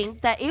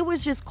think that it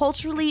was just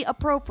culturally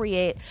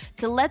appropriate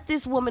to let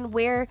this woman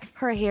wear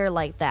her hair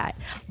like that?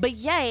 But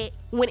yet,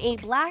 when a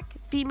black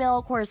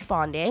female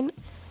correspondent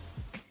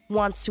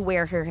wants to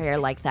wear her hair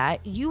like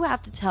that, you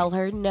have to tell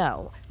her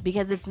no,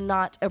 because it's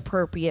not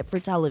appropriate for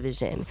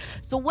television.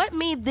 So what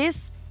made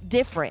this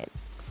different?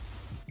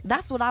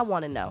 That's what I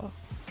want to know.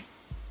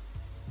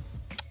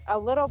 A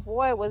little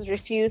boy was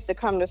refused to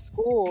come to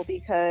school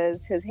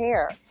because his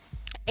hair.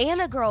 And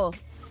a girl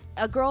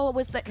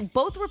was,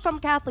 both were from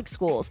Catholic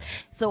schools.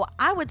 So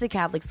I went to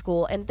Catholic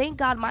school, and thank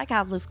God my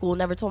Catholic school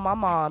never told my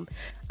mom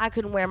I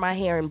couldn't wear my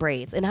hair in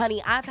braids. And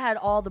honey, I've had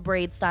all the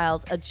braid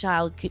styles a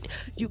child could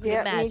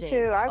imagine. Me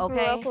too. I grew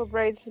up with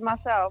braids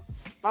myself.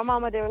 My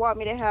mama didn't want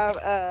me to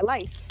have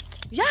lice.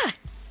 Yeah.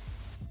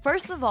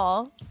 First of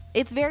all,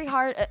 it's very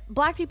hard.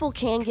 Black people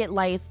can get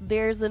lice.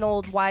 There's an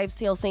old wives'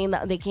 tale saying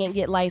that they can't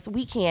get lice.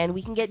 We can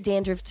get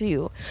dandruff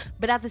too.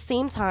 But at the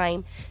same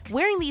time,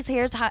 wearing these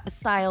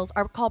styles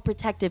are called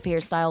protective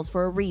hairstyles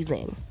for a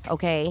reason,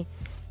 okay?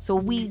 So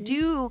we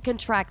do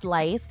contract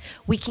lice.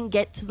 We can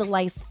get to the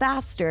lice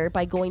faster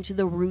by going to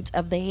the root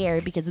of the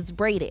hair because it's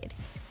braided.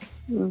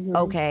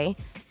 Okay?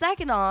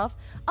 Second off,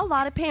 a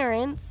lot of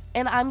parents,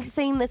 and I'm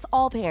saying this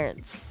all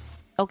parents,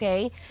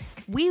 okay?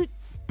 We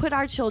put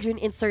our children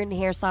in certain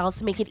hairstyles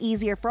to make it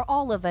easier for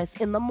all of us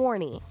in the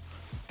morning.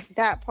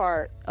 That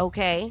part.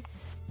 Okay?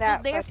 That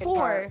so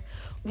therefore,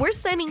 we're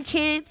sending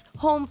kids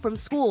home from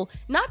school.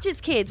 Not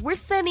just kids. We're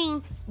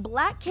sending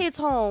black kids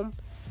home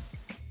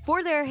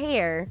for their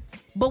hair,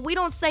 but we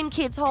don't send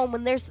kids home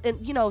when they're,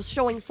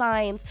 showing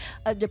signs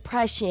of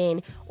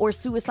depression or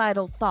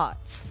suicidal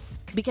thoughts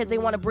because they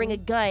want to bring a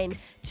gun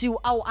to,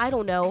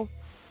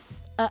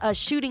 a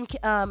shooting,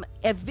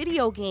 a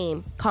video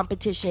game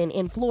competition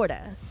in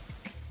Florida.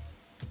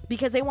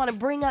 Because they want to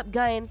bring up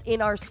guns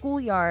in our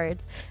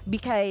schoolyards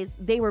because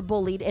they were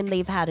bullied and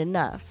they've had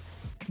enough.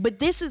 But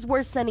this is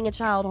worth sending a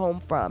child home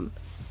from.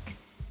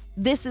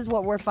 This is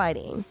what we're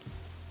fighting.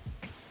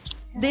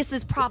 This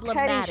is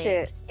problematic. Petty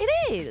shit.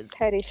 It is.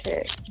 Petty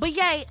shit. But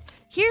yet,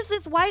 here's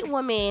this white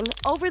woman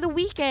over the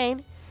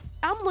weekend.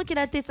 I'm looking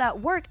at this at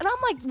work and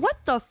I'm like, what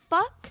the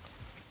fuck?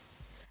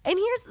 And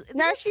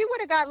Now, she would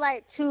have got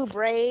like 2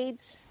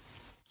 braids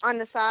on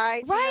the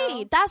side.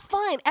 Right. That's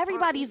fine.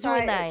 Everybody's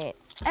doing that.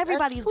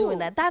 Everybody's doing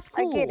that. That's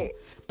cool. I get it.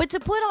 But to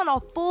put on a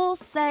full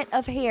set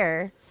of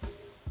hair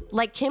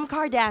like Kim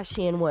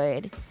Kardashian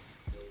would,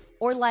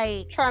 or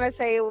like Trying to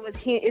say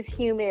it's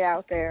humid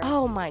out there.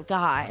 oh my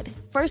God.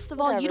 First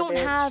of all, you Whatever, don't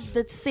bitch. have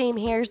the same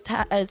hair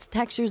as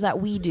textures that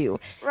we do.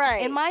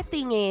 Right. And my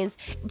thing is,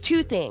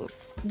 two things.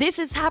 This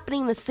is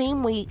happening the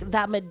same week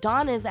that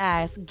Madonna's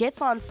ass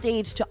gets on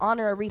stage to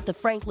honor Aretha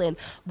Franklin,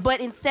 but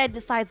instead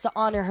decides to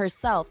honor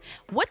herself.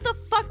 What the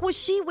fuck was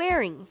she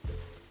wearing?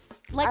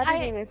 Like I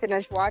didn't even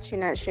finish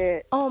watching that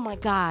shit. oh my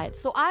God.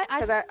 So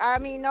Because I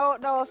mean, no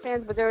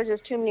offense, but there were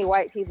just too many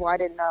white people I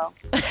didn't know.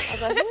 I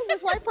was like, who is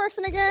this white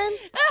person again?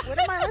 What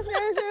am I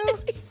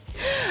listening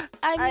to?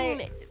 I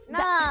mean,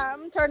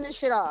 I'm turning this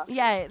shit off.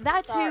 yeah,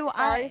 that too.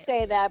 Sorry to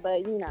say that,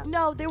 but you know.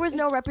 No, there was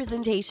no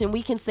representation.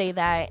 We can say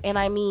that. And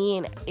I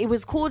mean, it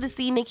was cool to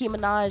see Nicki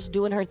Minaj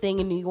doing her thing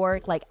in New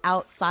York, like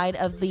outside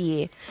of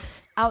the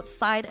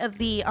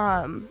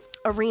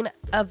arena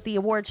of the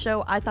award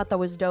show. I thought that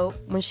was dope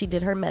when she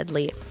did her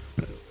medley.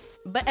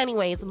 But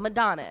anyways,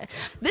 Madonna.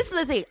 This is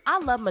the thing. I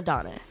love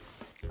Madonna.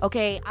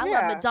 Okay, I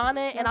love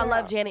Madonna and I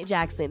love Janet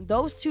Jackson.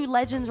 Those two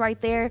legends right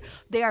there,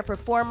 they are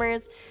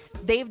performers.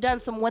 They've done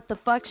some what the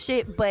fuck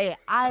shit, but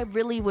I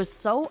really was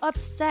so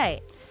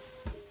upset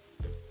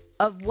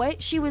of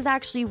what she was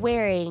actually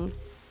wearing,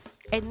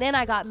 and then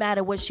I got mad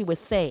at what she was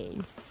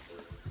saying.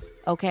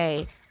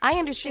 Okay, I She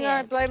understand.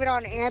 gonna blame it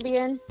on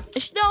Ambien?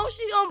 No,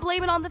 she's gonna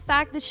blame it on the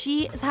fact that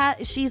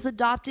she's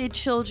adopted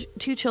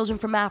two children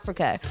from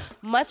Africa.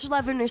 Much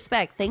love and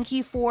respect. Thank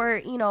you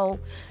for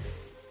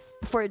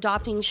for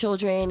adopting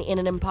children in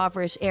an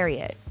impoverished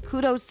area.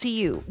 Kudos to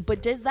you.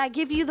 But does that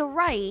give you the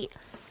right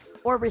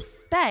or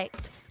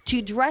respect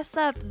to dress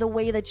up the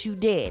way that you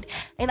did?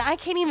 And I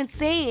can't even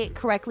say it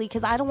correctly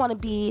because I don't want to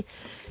be,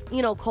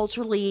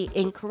 culturally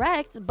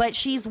incorrect, but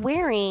she's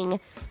wearing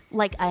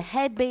like a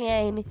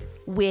headband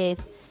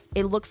with,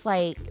 it looks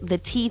like the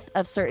teeth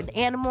of certain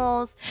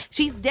animals.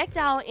 She's decked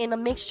out in a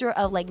mixture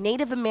of like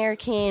Native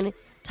American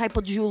type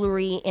of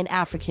jewelry and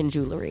African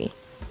jewelry.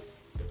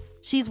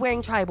 She's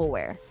wearing tribal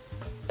wear.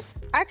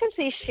 I can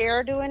see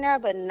Cher doing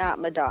that, but not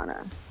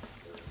Madonna.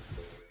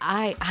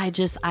 I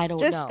don't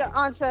Just know.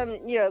 on some,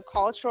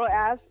 cultural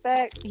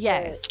aspect.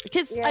 Yes,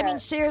 because I mean,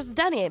 Cher's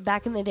done it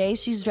back in the day.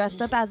 She's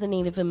dressed up as a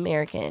Native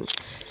American.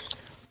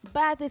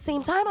 But at the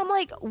same time, I'm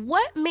like,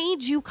 what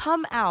made you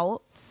come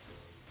out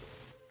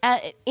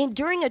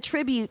during a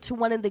tribute to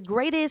one of the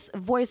greatest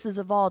voices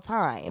of all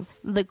time,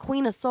 the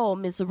Queen of Soul,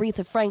 Miss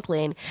Aretha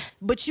Franklin,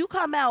 but you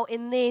come out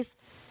in this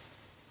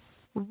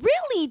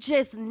really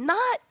just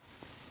not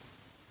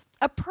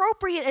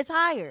appropriate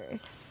attire?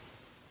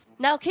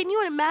 Now, can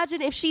you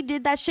imagine if she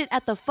did that shit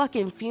at the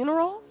fucking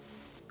funeral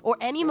or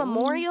any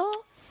memorial?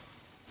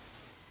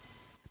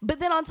 But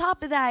then on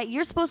top of that,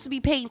 you're supposed to be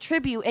paying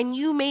tribute and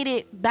you made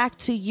it back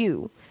to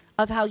you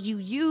of how you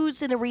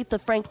used an Aretha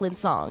Franklin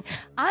song.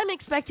 I'm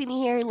expecting to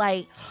hear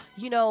like,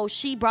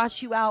 she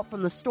brought you out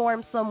from the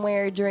storm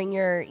somewhere during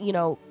your,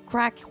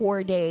 crack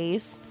whore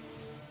days.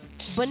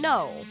 But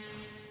no,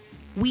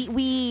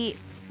 we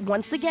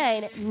once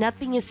again,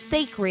 nothing is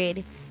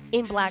sacred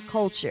in Black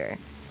culture.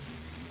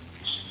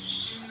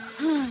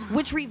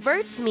 Which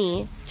reverts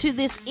me to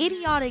this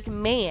idiotic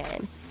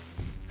man,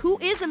 who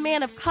is a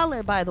man of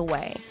color, by the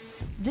way,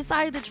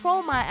 decided to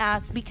troll my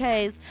ass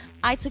because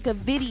I took a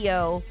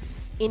video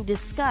in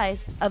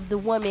disgust of the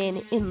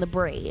woman in the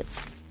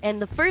braids.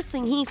 And the first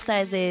thing he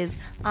says is,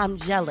 I'm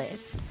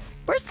jealous.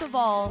 First of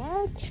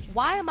all,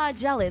 why am I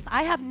jealous?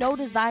 I have no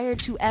desire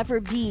to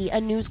ever be a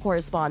news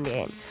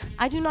correspondent.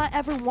 I do not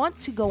ever want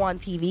to go on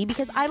TV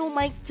because I don't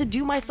like to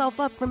do myself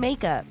up for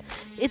makeup.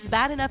 It's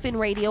bad enough in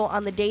radio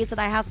on the days that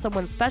I have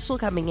someone special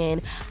coming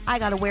in, I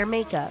gotta wear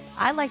makeup.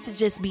 I like to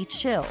just be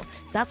chill.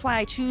 That's why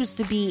I choose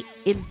to be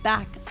in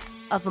back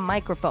of a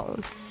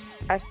microphone.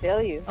 I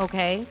feel you.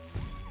 Okay?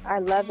 I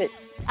love it.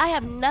 I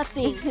have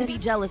nothing to be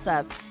jealous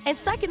of. And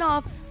second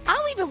off, I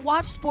don't even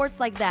watch sports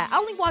like that. I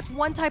only watch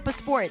one type of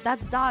sport.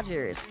 That's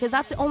Dodgers. Because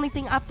that's the only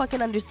thing I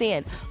fucking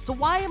understand. So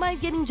why am I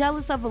getting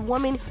jealous of a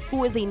woman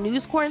who is a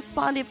news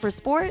correspondent for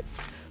sports?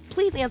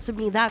 Please answer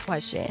me that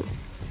question.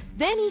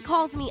 Then he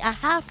calls me a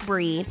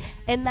half-breed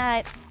and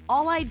that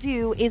all I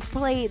do is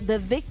play the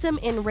victim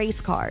in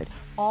race card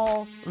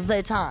all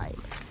the time.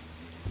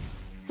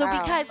 So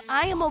because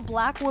I am a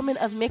Black woman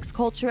of mixed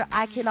culture,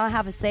 I cannot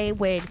have a say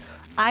when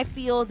I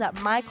feel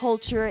that my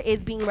culture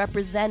is being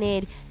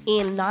represented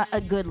in not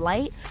a good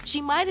light. She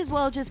might as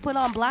well just put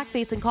on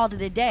blackface and called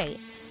it a day.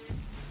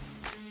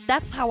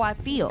 That's how I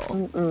feel.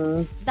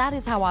 That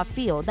is how I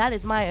feel. That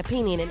is my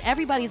opinion, and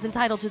everybody's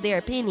entitled to their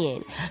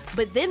opinion.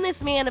 But then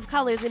this man of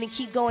color is going to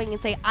keep going and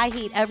say, I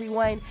hate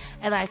everyone,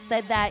 and I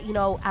said that,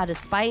 out of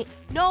spite.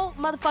 No,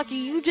 motherfucker,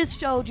 you just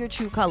showed your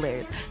true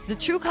colors. The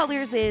true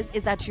colors is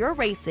that you're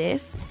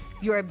racist,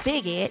 you're a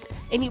bigot,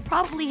 and you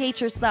probably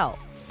hate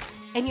yourself.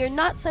 And you're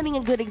not setting a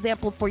good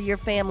example for your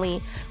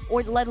family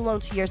or let alone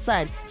to your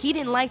son. He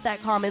didn't like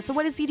that comment, so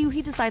what does he do?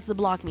 He decides to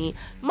block me.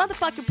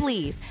 Motherfucker,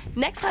 please.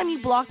 Next time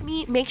you block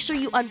me, make sure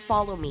you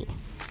unfollow me.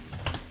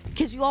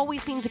 Because you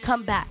always seem to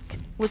come back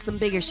with some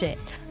bigger shit.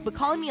 But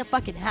calling me a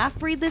fucking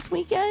half-breed this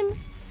weekend?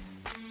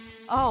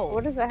 Oh.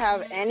 What does it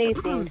have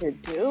anything to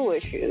do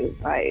with you?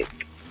 Like,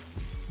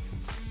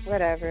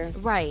 Whatever.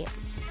 Right.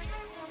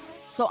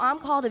 So I'm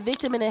called a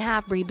victim and a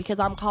half-breed because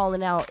I'm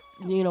calling out,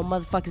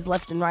 motherfuckers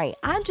left and right.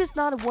 I'm just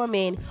not a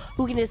woman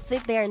who can just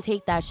sit there and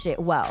take that shit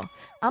well.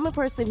 I'm a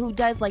person who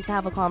does like to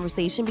have a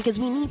conversation because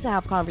we need to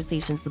have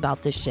conversations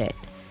about this shit.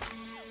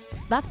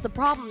 That's the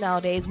problem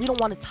nowadays. We don't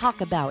want to talk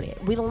about it.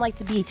 We don't like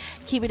to be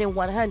keeping it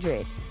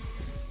 100.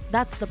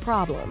 That's the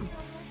problem.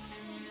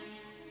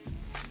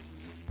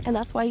 And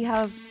that's why you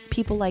have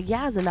people like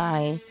Yaz and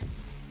I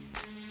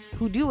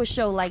who do a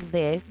show like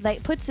this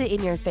that puts it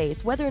in your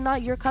face, whether or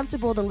not you're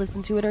comfortable to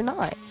listen to it or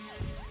not.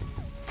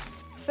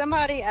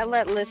 Somebody I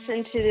let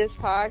listen to this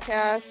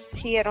podcast,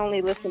 he had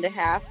only listened to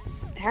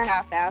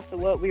half-ass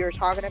of what we were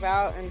talking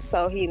about, and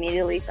so he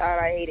immediately thought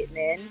I hated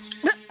men.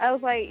 I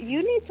was like,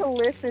 you need to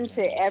listen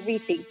to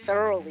everything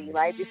thoroughly,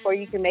 like, before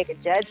you can make a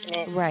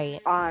judgment Right.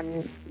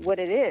 on what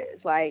it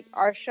is. Like,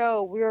 our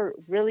show, we're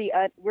really,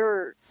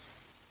 we're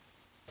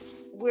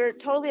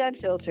totally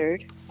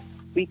unfiltered.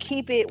 We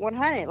keep it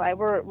 100. Like,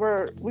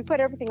 we put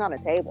everything on the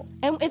table.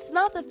 And it's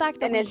not the fact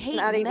that And we it's hate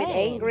not even men.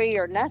 angry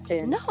or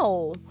nothing.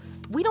 No.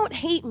 We don't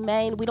hate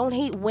men. We don't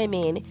hate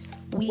women.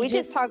 We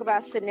just talk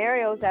about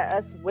scenarios that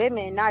us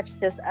women, not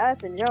just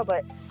us in general,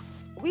 but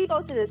we go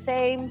through the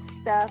same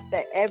stuff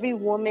that every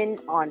woman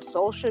on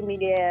social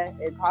media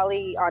and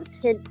probably on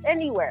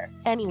anywhere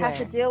has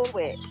to deal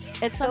with.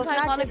 It's So it's sometimes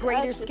not on a just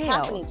greater us it's scale.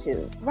 happening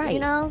to. Right. You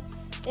know?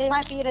 It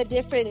might be in a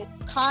different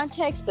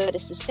context, but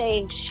it's the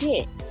same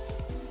shit.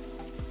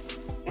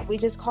 We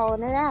just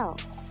calling it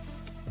out.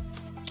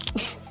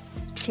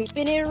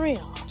 Keeping it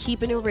real.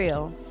 Keeping it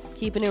real.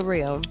 Keeping it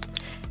real.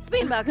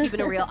 Speaking about keeping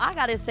it real, I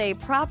gotta say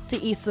props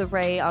to Issa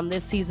Rae on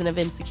this season of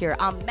Insecure.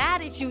 I'm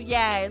mad at you,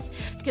 Yaz,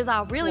 because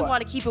I really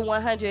want to keep it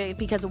 100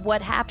 because of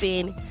what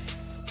happened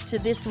to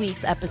this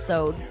week's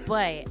episode.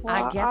 But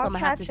I guess I'm gonna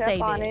have to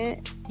save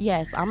it.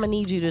 Yes, I'm gonna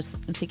need you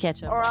to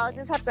catch up. Or I'll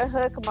just have to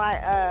hook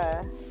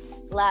my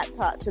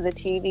laptop to the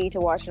TV to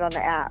watch it on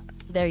the app.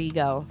 There you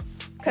go.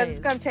 Because it's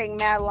going to take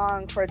mad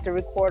long for it to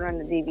record on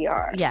the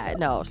DVR. Yeah,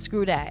 no,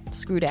 screw that.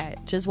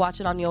 Just watch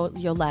it on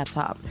your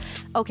laptop.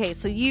 Okay,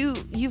 so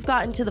you've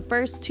gotten to the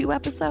first 2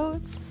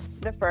 episodes?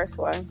 The first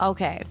one.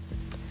 Okay.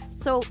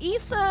 So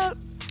Issa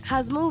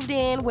has moved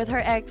in with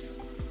her ex,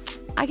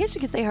 I guess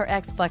you could say her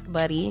ex-fuck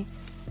buddy,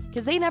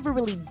 because they never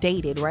really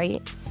dated,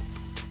 right?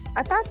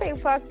 I thought they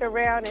fucked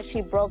around and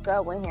she broke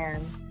up with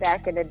him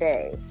back in the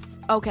day.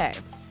 Okay.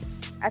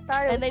 I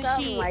thought it was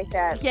something like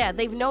that. Yeah,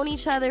 they've known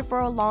each other for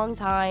a long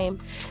time.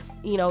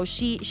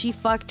 She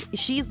fucked,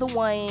 he's the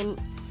one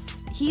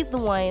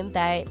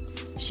that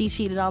she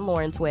cheated on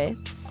Lawrence with.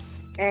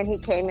 And he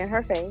came in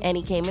her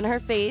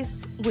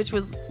face. Which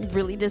was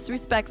really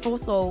disrespectful.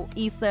 So,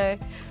 Issa,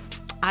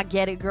 I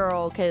get it,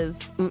 girl,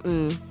 because,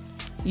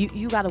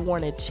 you gotta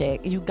warn a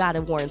chick. You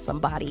gotta warn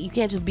somebody. You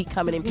can't just be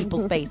coming in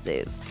people's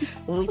faces.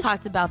 When we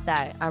talked about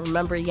that, I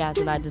remember Yaz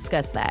and I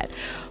discussed that.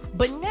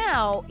 But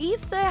now,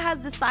 Issa has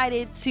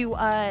decided to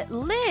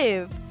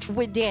live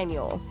with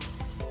Daniel.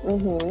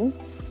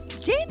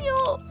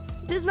 Daniel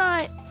does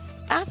not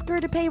ask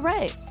her to pay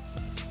rent.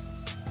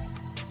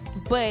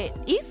 But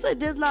Issa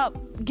does not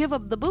give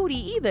up the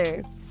booty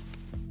either.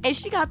 And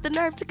she got the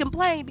nerve to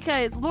complain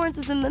because Lawrence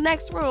is in the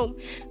next room.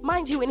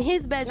 Mind you, in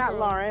his bedroom. Not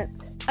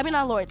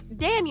Lawrence.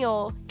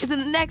 Daniel is in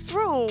the next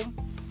room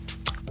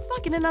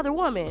fucking another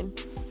woman.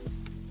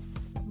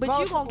 But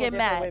you gonna get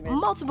mad.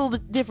 Multiple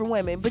different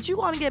women. But you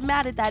gonna get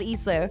mad at that,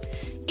 Issa.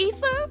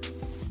 Issa,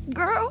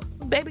 girl,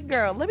 baby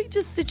girl, let me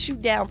just sit you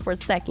down for a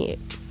second.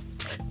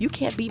 You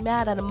can't be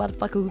mad at a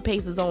motherfucker who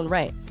pays his own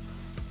rent.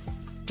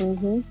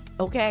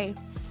 Okay?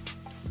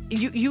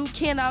 You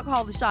cannot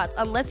call the shots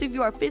unless if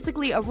you are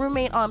physically a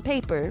roommate on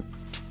paper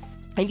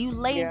and you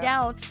laying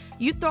down,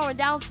 you throwing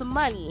down some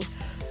money.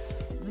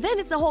 Then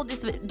it's a whole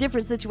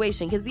different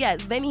situation because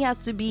then he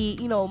has to be,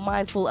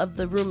 mindful of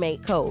the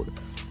roommate code.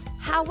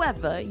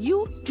 However,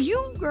 you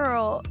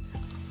girl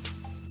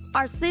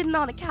are sitting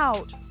on a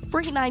couch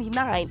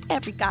 $3.99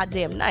 every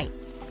goddamn night.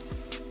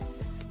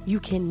 You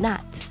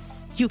cannot,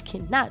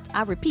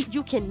 I repeat,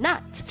 you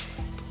cannot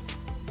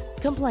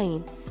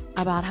complain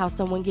about how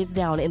someone gets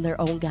down in their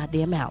own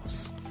goddamn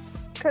house.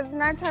 Because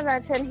 9 times out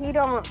of 10, he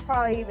don't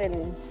probably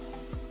even,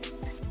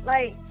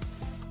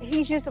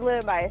 he's used to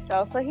living by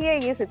himself, so he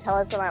ain't used to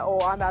telling somebody, oh,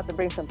 I'm about to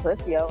bring some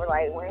pussy over.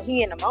 Like, when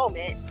he in the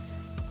moment,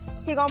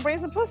 he gonna bring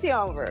some pussy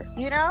over,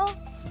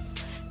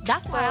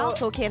 That's why I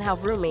also can't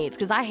have roommates,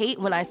 because I hate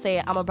when I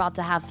say I'm about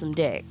to have some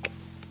dick.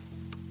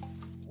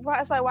 Well,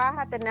 it's like, why I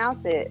have to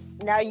announce it?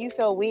 Now you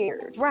feel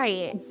weird.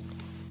 Right.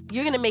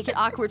 You're going to make it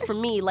awkward for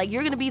me. Like,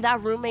 you're going to be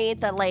that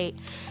roommate that,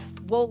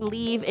 won't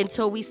leave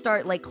until we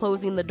start,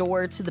 closing the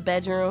door to the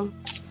bedroom.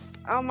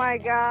 Oh, my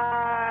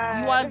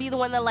God. You want to be the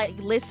one that,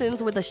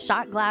 listens with a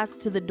shot glass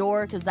to the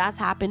door, because that's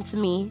happened to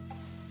me.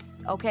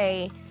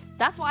 Okay?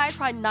 That's why I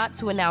try not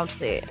to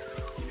announce it.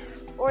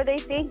 Or they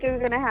think you're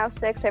going to have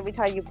sex every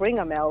time you bring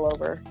a male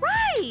over.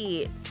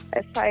 Right.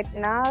 It's like,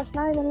 nah, it's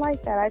not even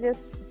like that.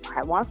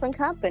 I want some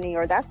company,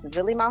 or that's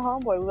really my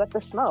homeboy. We got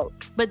to smoke.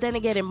 But then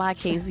again, in my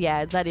case,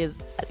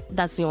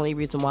 that's the only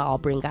reason why I'll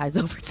bring guys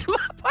over to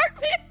my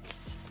apartment.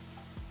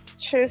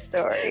 True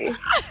story.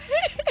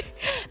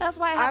 That's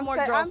why I have more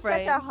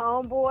girlfriends. I'm such a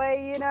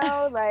homeboy, you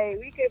know. Like,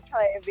 we could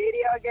play a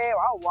video game.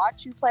 I'll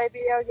watch you play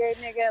video game,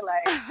 nigga.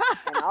 Like,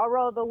 and I'll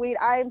roll the weed.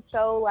 I am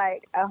so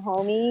like a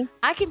homie.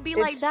 I can be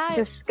like that.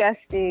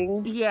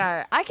 Disgusting.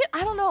 Yeah, I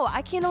don't know.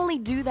 I can only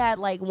do that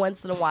like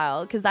once in a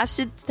while because that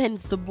shit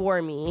tends to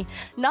bore me.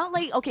 Not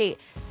like, okay,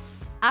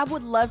 I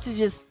would love to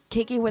just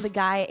kick it with a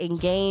guy in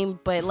game,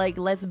 but like,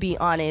 let's be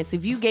honest.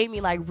 If you gave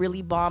me like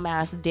really bomb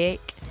ass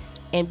dick,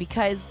 and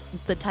because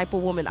the type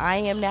of woman I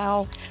am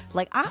now,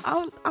 like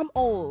I'm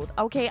old,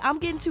 okay? I'm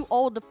getting too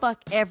old to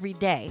fuck every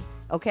day,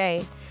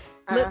 okay?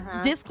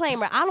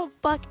 Disclaimer, I don't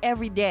fuck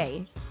every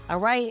day, all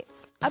right?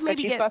 But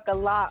you fuck a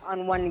lot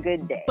on one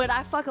good day. But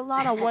I fuck a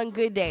lot on one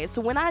good day.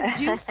 So when I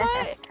do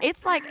fuck,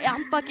 it's like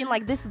I'm fucking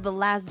like this is the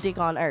last dick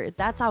on earth.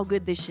 That's how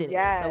good this shit is,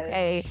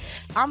 okay?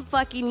 I'm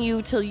fucking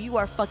you till you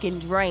are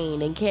fucking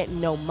drained and can't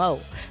no more.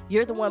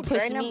 You're the one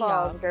pushing me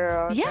balls, off.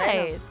 Girl.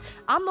 Yes.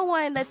 I'm the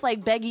one that's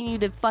like begging you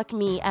to fuck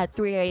me at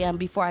 3 a.m.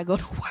 before I go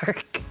to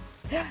work.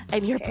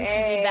 And you're pushing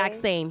me back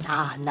saying,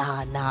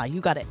 nah, you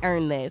gotta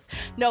earn this.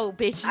 No,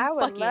 bitch, I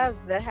would love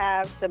to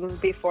have some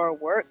before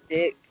work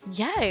dick.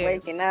 Yes.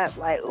 Waking up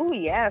like, ooh,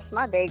 yes,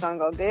 my day gonna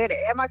go good.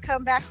 Am I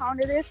come back home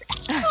to this?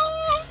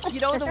 You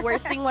know, the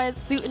worst thing was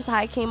Suit and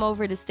Ty came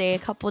over to stay a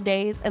couple of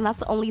days, and that's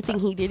the only thing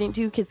he didn't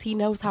do because he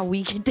knows how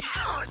we get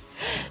down.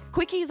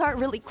 Quickies aren't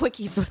really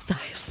quickies with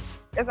us.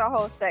 It's a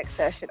whole sex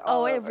session.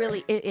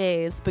 It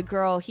is. But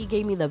girl, he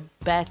gave me the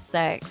best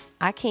sex.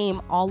 I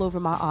came all over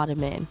my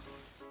ottoman.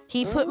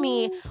 He put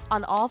me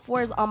on all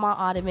fours on my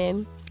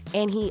ottoman,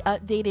 and he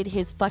updated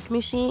his fuck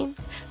machine,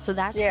 so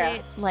that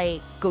shit like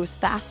goes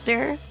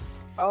faster.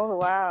 Oh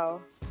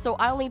wow! So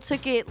I only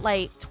took it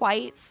like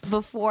twice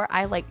before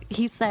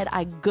he said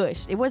I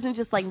gushed. It wasn't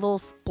just like little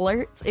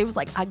splurts. It was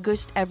like I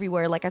gushed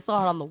everywhere. Like I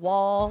saw it on the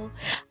wall.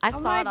 I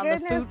saw it on the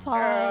futon.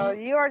 Girl,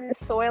 you are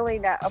just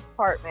soiling that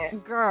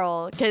apartment,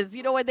 girl. Because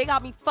you know what? They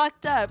got me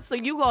fucked up. So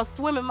you gonna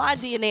swim in my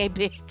DNA,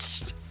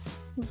 bitch.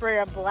 Bring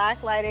a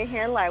black light in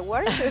here. Like,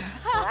 what is this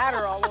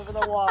splatter all over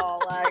the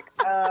wall? Like,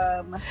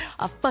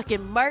 I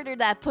fucking murdered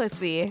that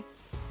pussy.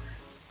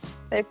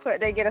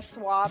 They get a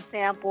swab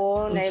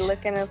sample and they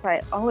look and it's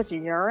like, oh, it's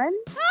urine?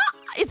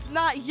 It's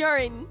not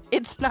urine.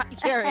 It's not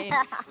urine.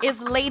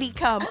 It's lady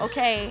cum,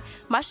 okay?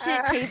 My shit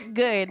tastes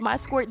good. My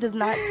squirt does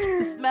not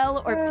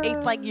smell or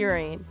taste like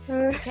urine.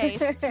 Okay?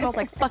 It smells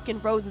like fucking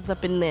roses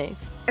up in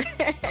this.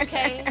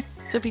 Okay?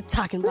 To be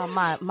talking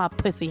about my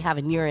pussy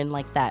having urine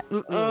like that.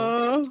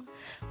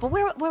 But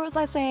where was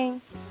I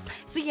saying?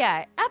 So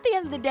yeah, at the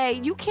end of the day,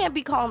 you can't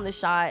be calling the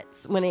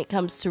shots when it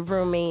comes to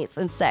roommates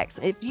and sex.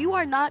 If you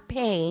are not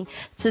paying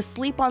to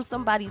sleep on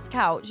somebody's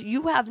couch,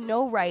 you have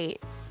no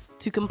right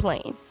to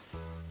complain.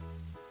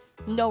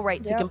 No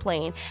right to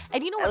complain.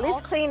 And you know what? At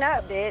least clean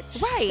up,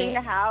 bitch. Right. Clean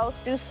the house.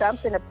 Do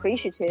something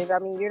appreciative. I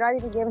mean, you're not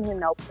even giving him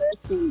no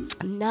pussy.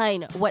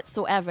 None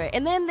whatsoever.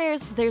 And then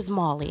there's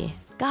Molly.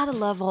 Gotta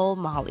love old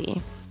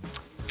Molly.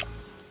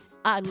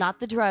 Not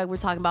the drug. We're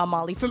talking about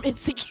Molly from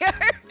Insecure.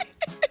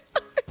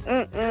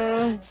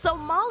 So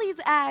Molly's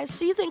ass,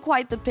 she's in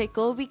quite the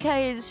pickle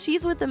because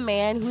she's with a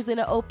man who's in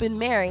an open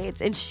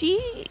marriage, and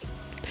she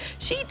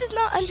does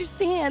not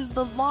understand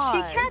the laws.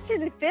 She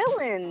catching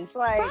feelings,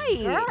 like,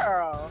 right.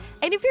 Girl.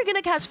 And if you're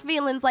gonna catch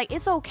feelings, like,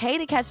 it's okay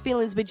to catch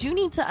feelings, but you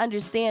need to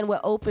understand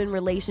what open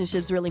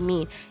relationships really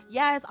mean.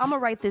 Yes, I'm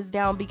gonna write this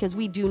down because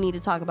we do need to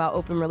talk about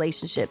open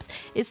relationships,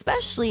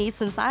 especially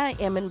since I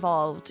am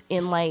involved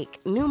in like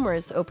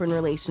numerous open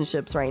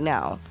relationships right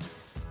now.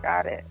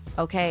 Got it.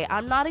 Okay,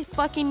 I'm not a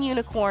fucking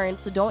unicorn,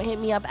 so don't hit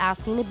me up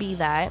asking to be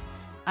that.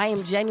 I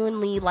am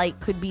genuinely like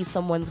could be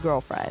someone's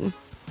girlfriend.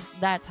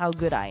 That's how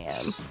good I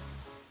am.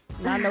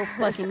 Not no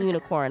fucking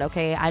unicorn,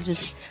 okay? I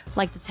just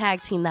like to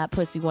tag team that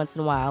pussy once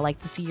in a while. I like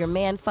to see your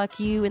man fuck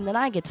you, and then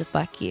I get to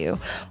fuck you.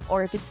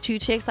 Or if it's two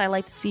chicks, I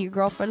like to see your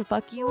girlfriend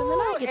fuck you, and then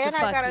I get to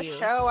fuck you. And I got a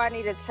show I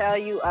need to tell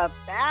you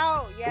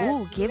about. Yes,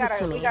 ooh, give it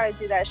to me. We gotta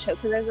do that show,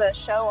 because there's a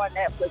show on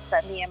Netflix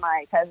that me and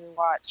my cousin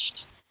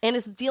watched. And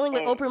it's dealing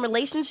with open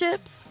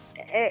relationships?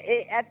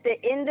 At the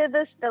end of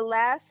the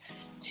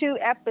last 2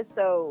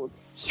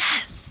 episodes.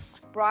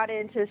 Yes. Brought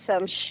into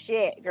some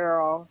shit,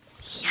 girl.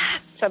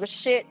 Yes. Some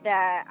shit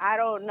that I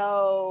don't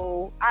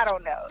know.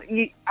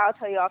 I'll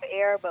tell you off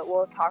air, but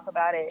we'll talk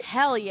about it.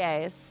 Hell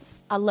yes.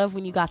 I love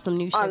when you got some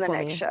new shit on the for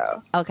next me.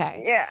 show.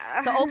 Okay.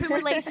 Yeah. So open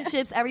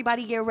relationships,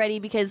 everybody get ready,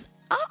 because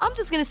I'm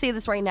just going to say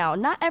this right now.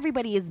 Not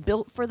everybody is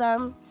built for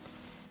them.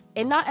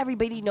 And not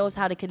everybody knows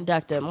how to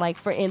conduct them. Like,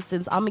 for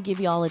instance, I'm going to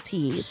give you all a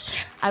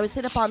tease. I was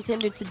hit up on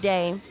Tinder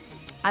today.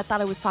 I thought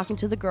I was talking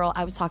to the girl.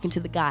 I was talking to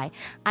the guy.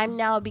 I'm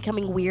now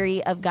becoming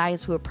weary of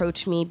guys who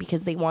approach me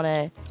because they want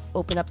to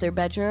open up their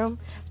bedroom.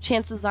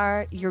 Chances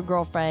are your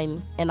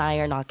girlfriend and I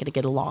are not going to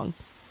get along.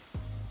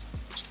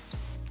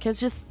 Because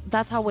just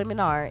that's how women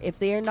are. If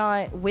they're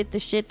not with the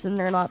shits and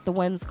they're not the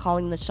ones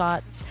calling the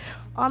shots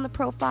on the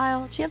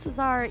profile, chances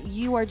are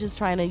you are just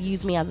trying to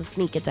use me as a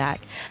sneak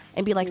attack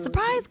and be like,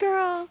 surprise,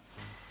 girl.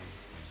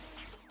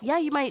 Yeah,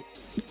 you might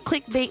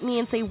clickbait me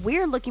and say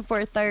we're looking for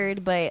a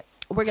third, but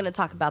we're going to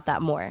talk about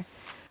that more.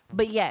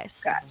 But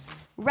yes, Got it.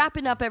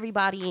 wrapping up,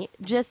 everybody,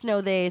 just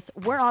know this.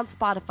 We're on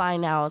Spotify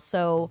now,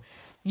 so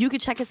you can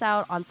check us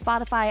out on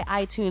Spotify,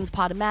 iTunes,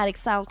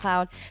 Podomatic,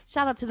 SoundCloud.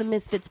 Shout out to the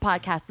Misfits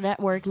Podcast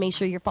Network. Make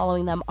sure you're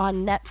following them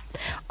on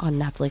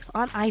Netflix,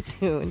 on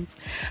iTunes,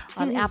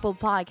 on Apple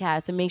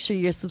Podcasts, and make sure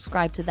you're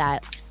subscribed to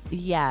that.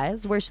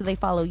 Yes, where should they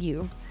follow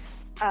you?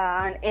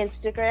 On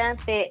Instagram,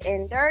 Fit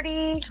and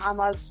Dirty. I'm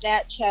on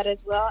Snapchat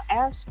as well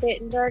as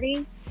Fit and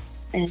Dirty.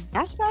 And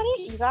that's about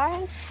it, you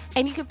guys.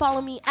 And you can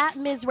follow me at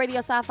Ms.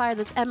 Radio Sapphire.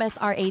 That's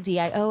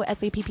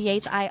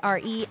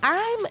MsRadioSapphire.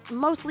 I'm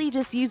mostly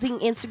just using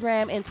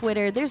Instagram and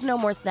Twitter. There's no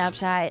more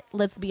Snapchat.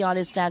 Let's be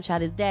honest,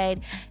 Snapchat is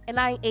dead. And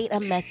I ain't a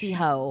messy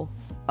hoe.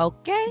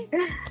 Okay?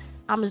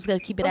 I'm just going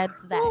to keep it at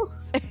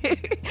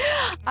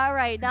that. All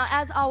right. Now,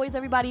 as always,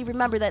 everybody,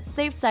 remember that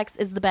safe sex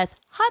is the best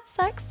hot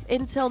sex.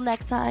 Until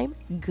next time,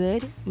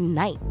 good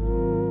night.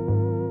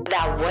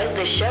 That was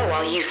the show,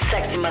 all you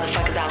sexy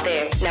motherfuckers out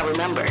there. Now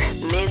remember,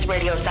 Ms.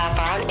 Radio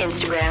Sapphire on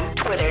Instagram,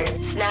 Twitter,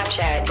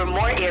 Snapchat. For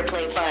more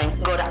earplay fun,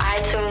 go to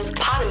iTunes,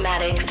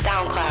 Podomatic,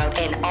 SoundCloud,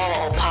 and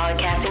all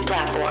podcasting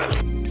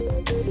platforms.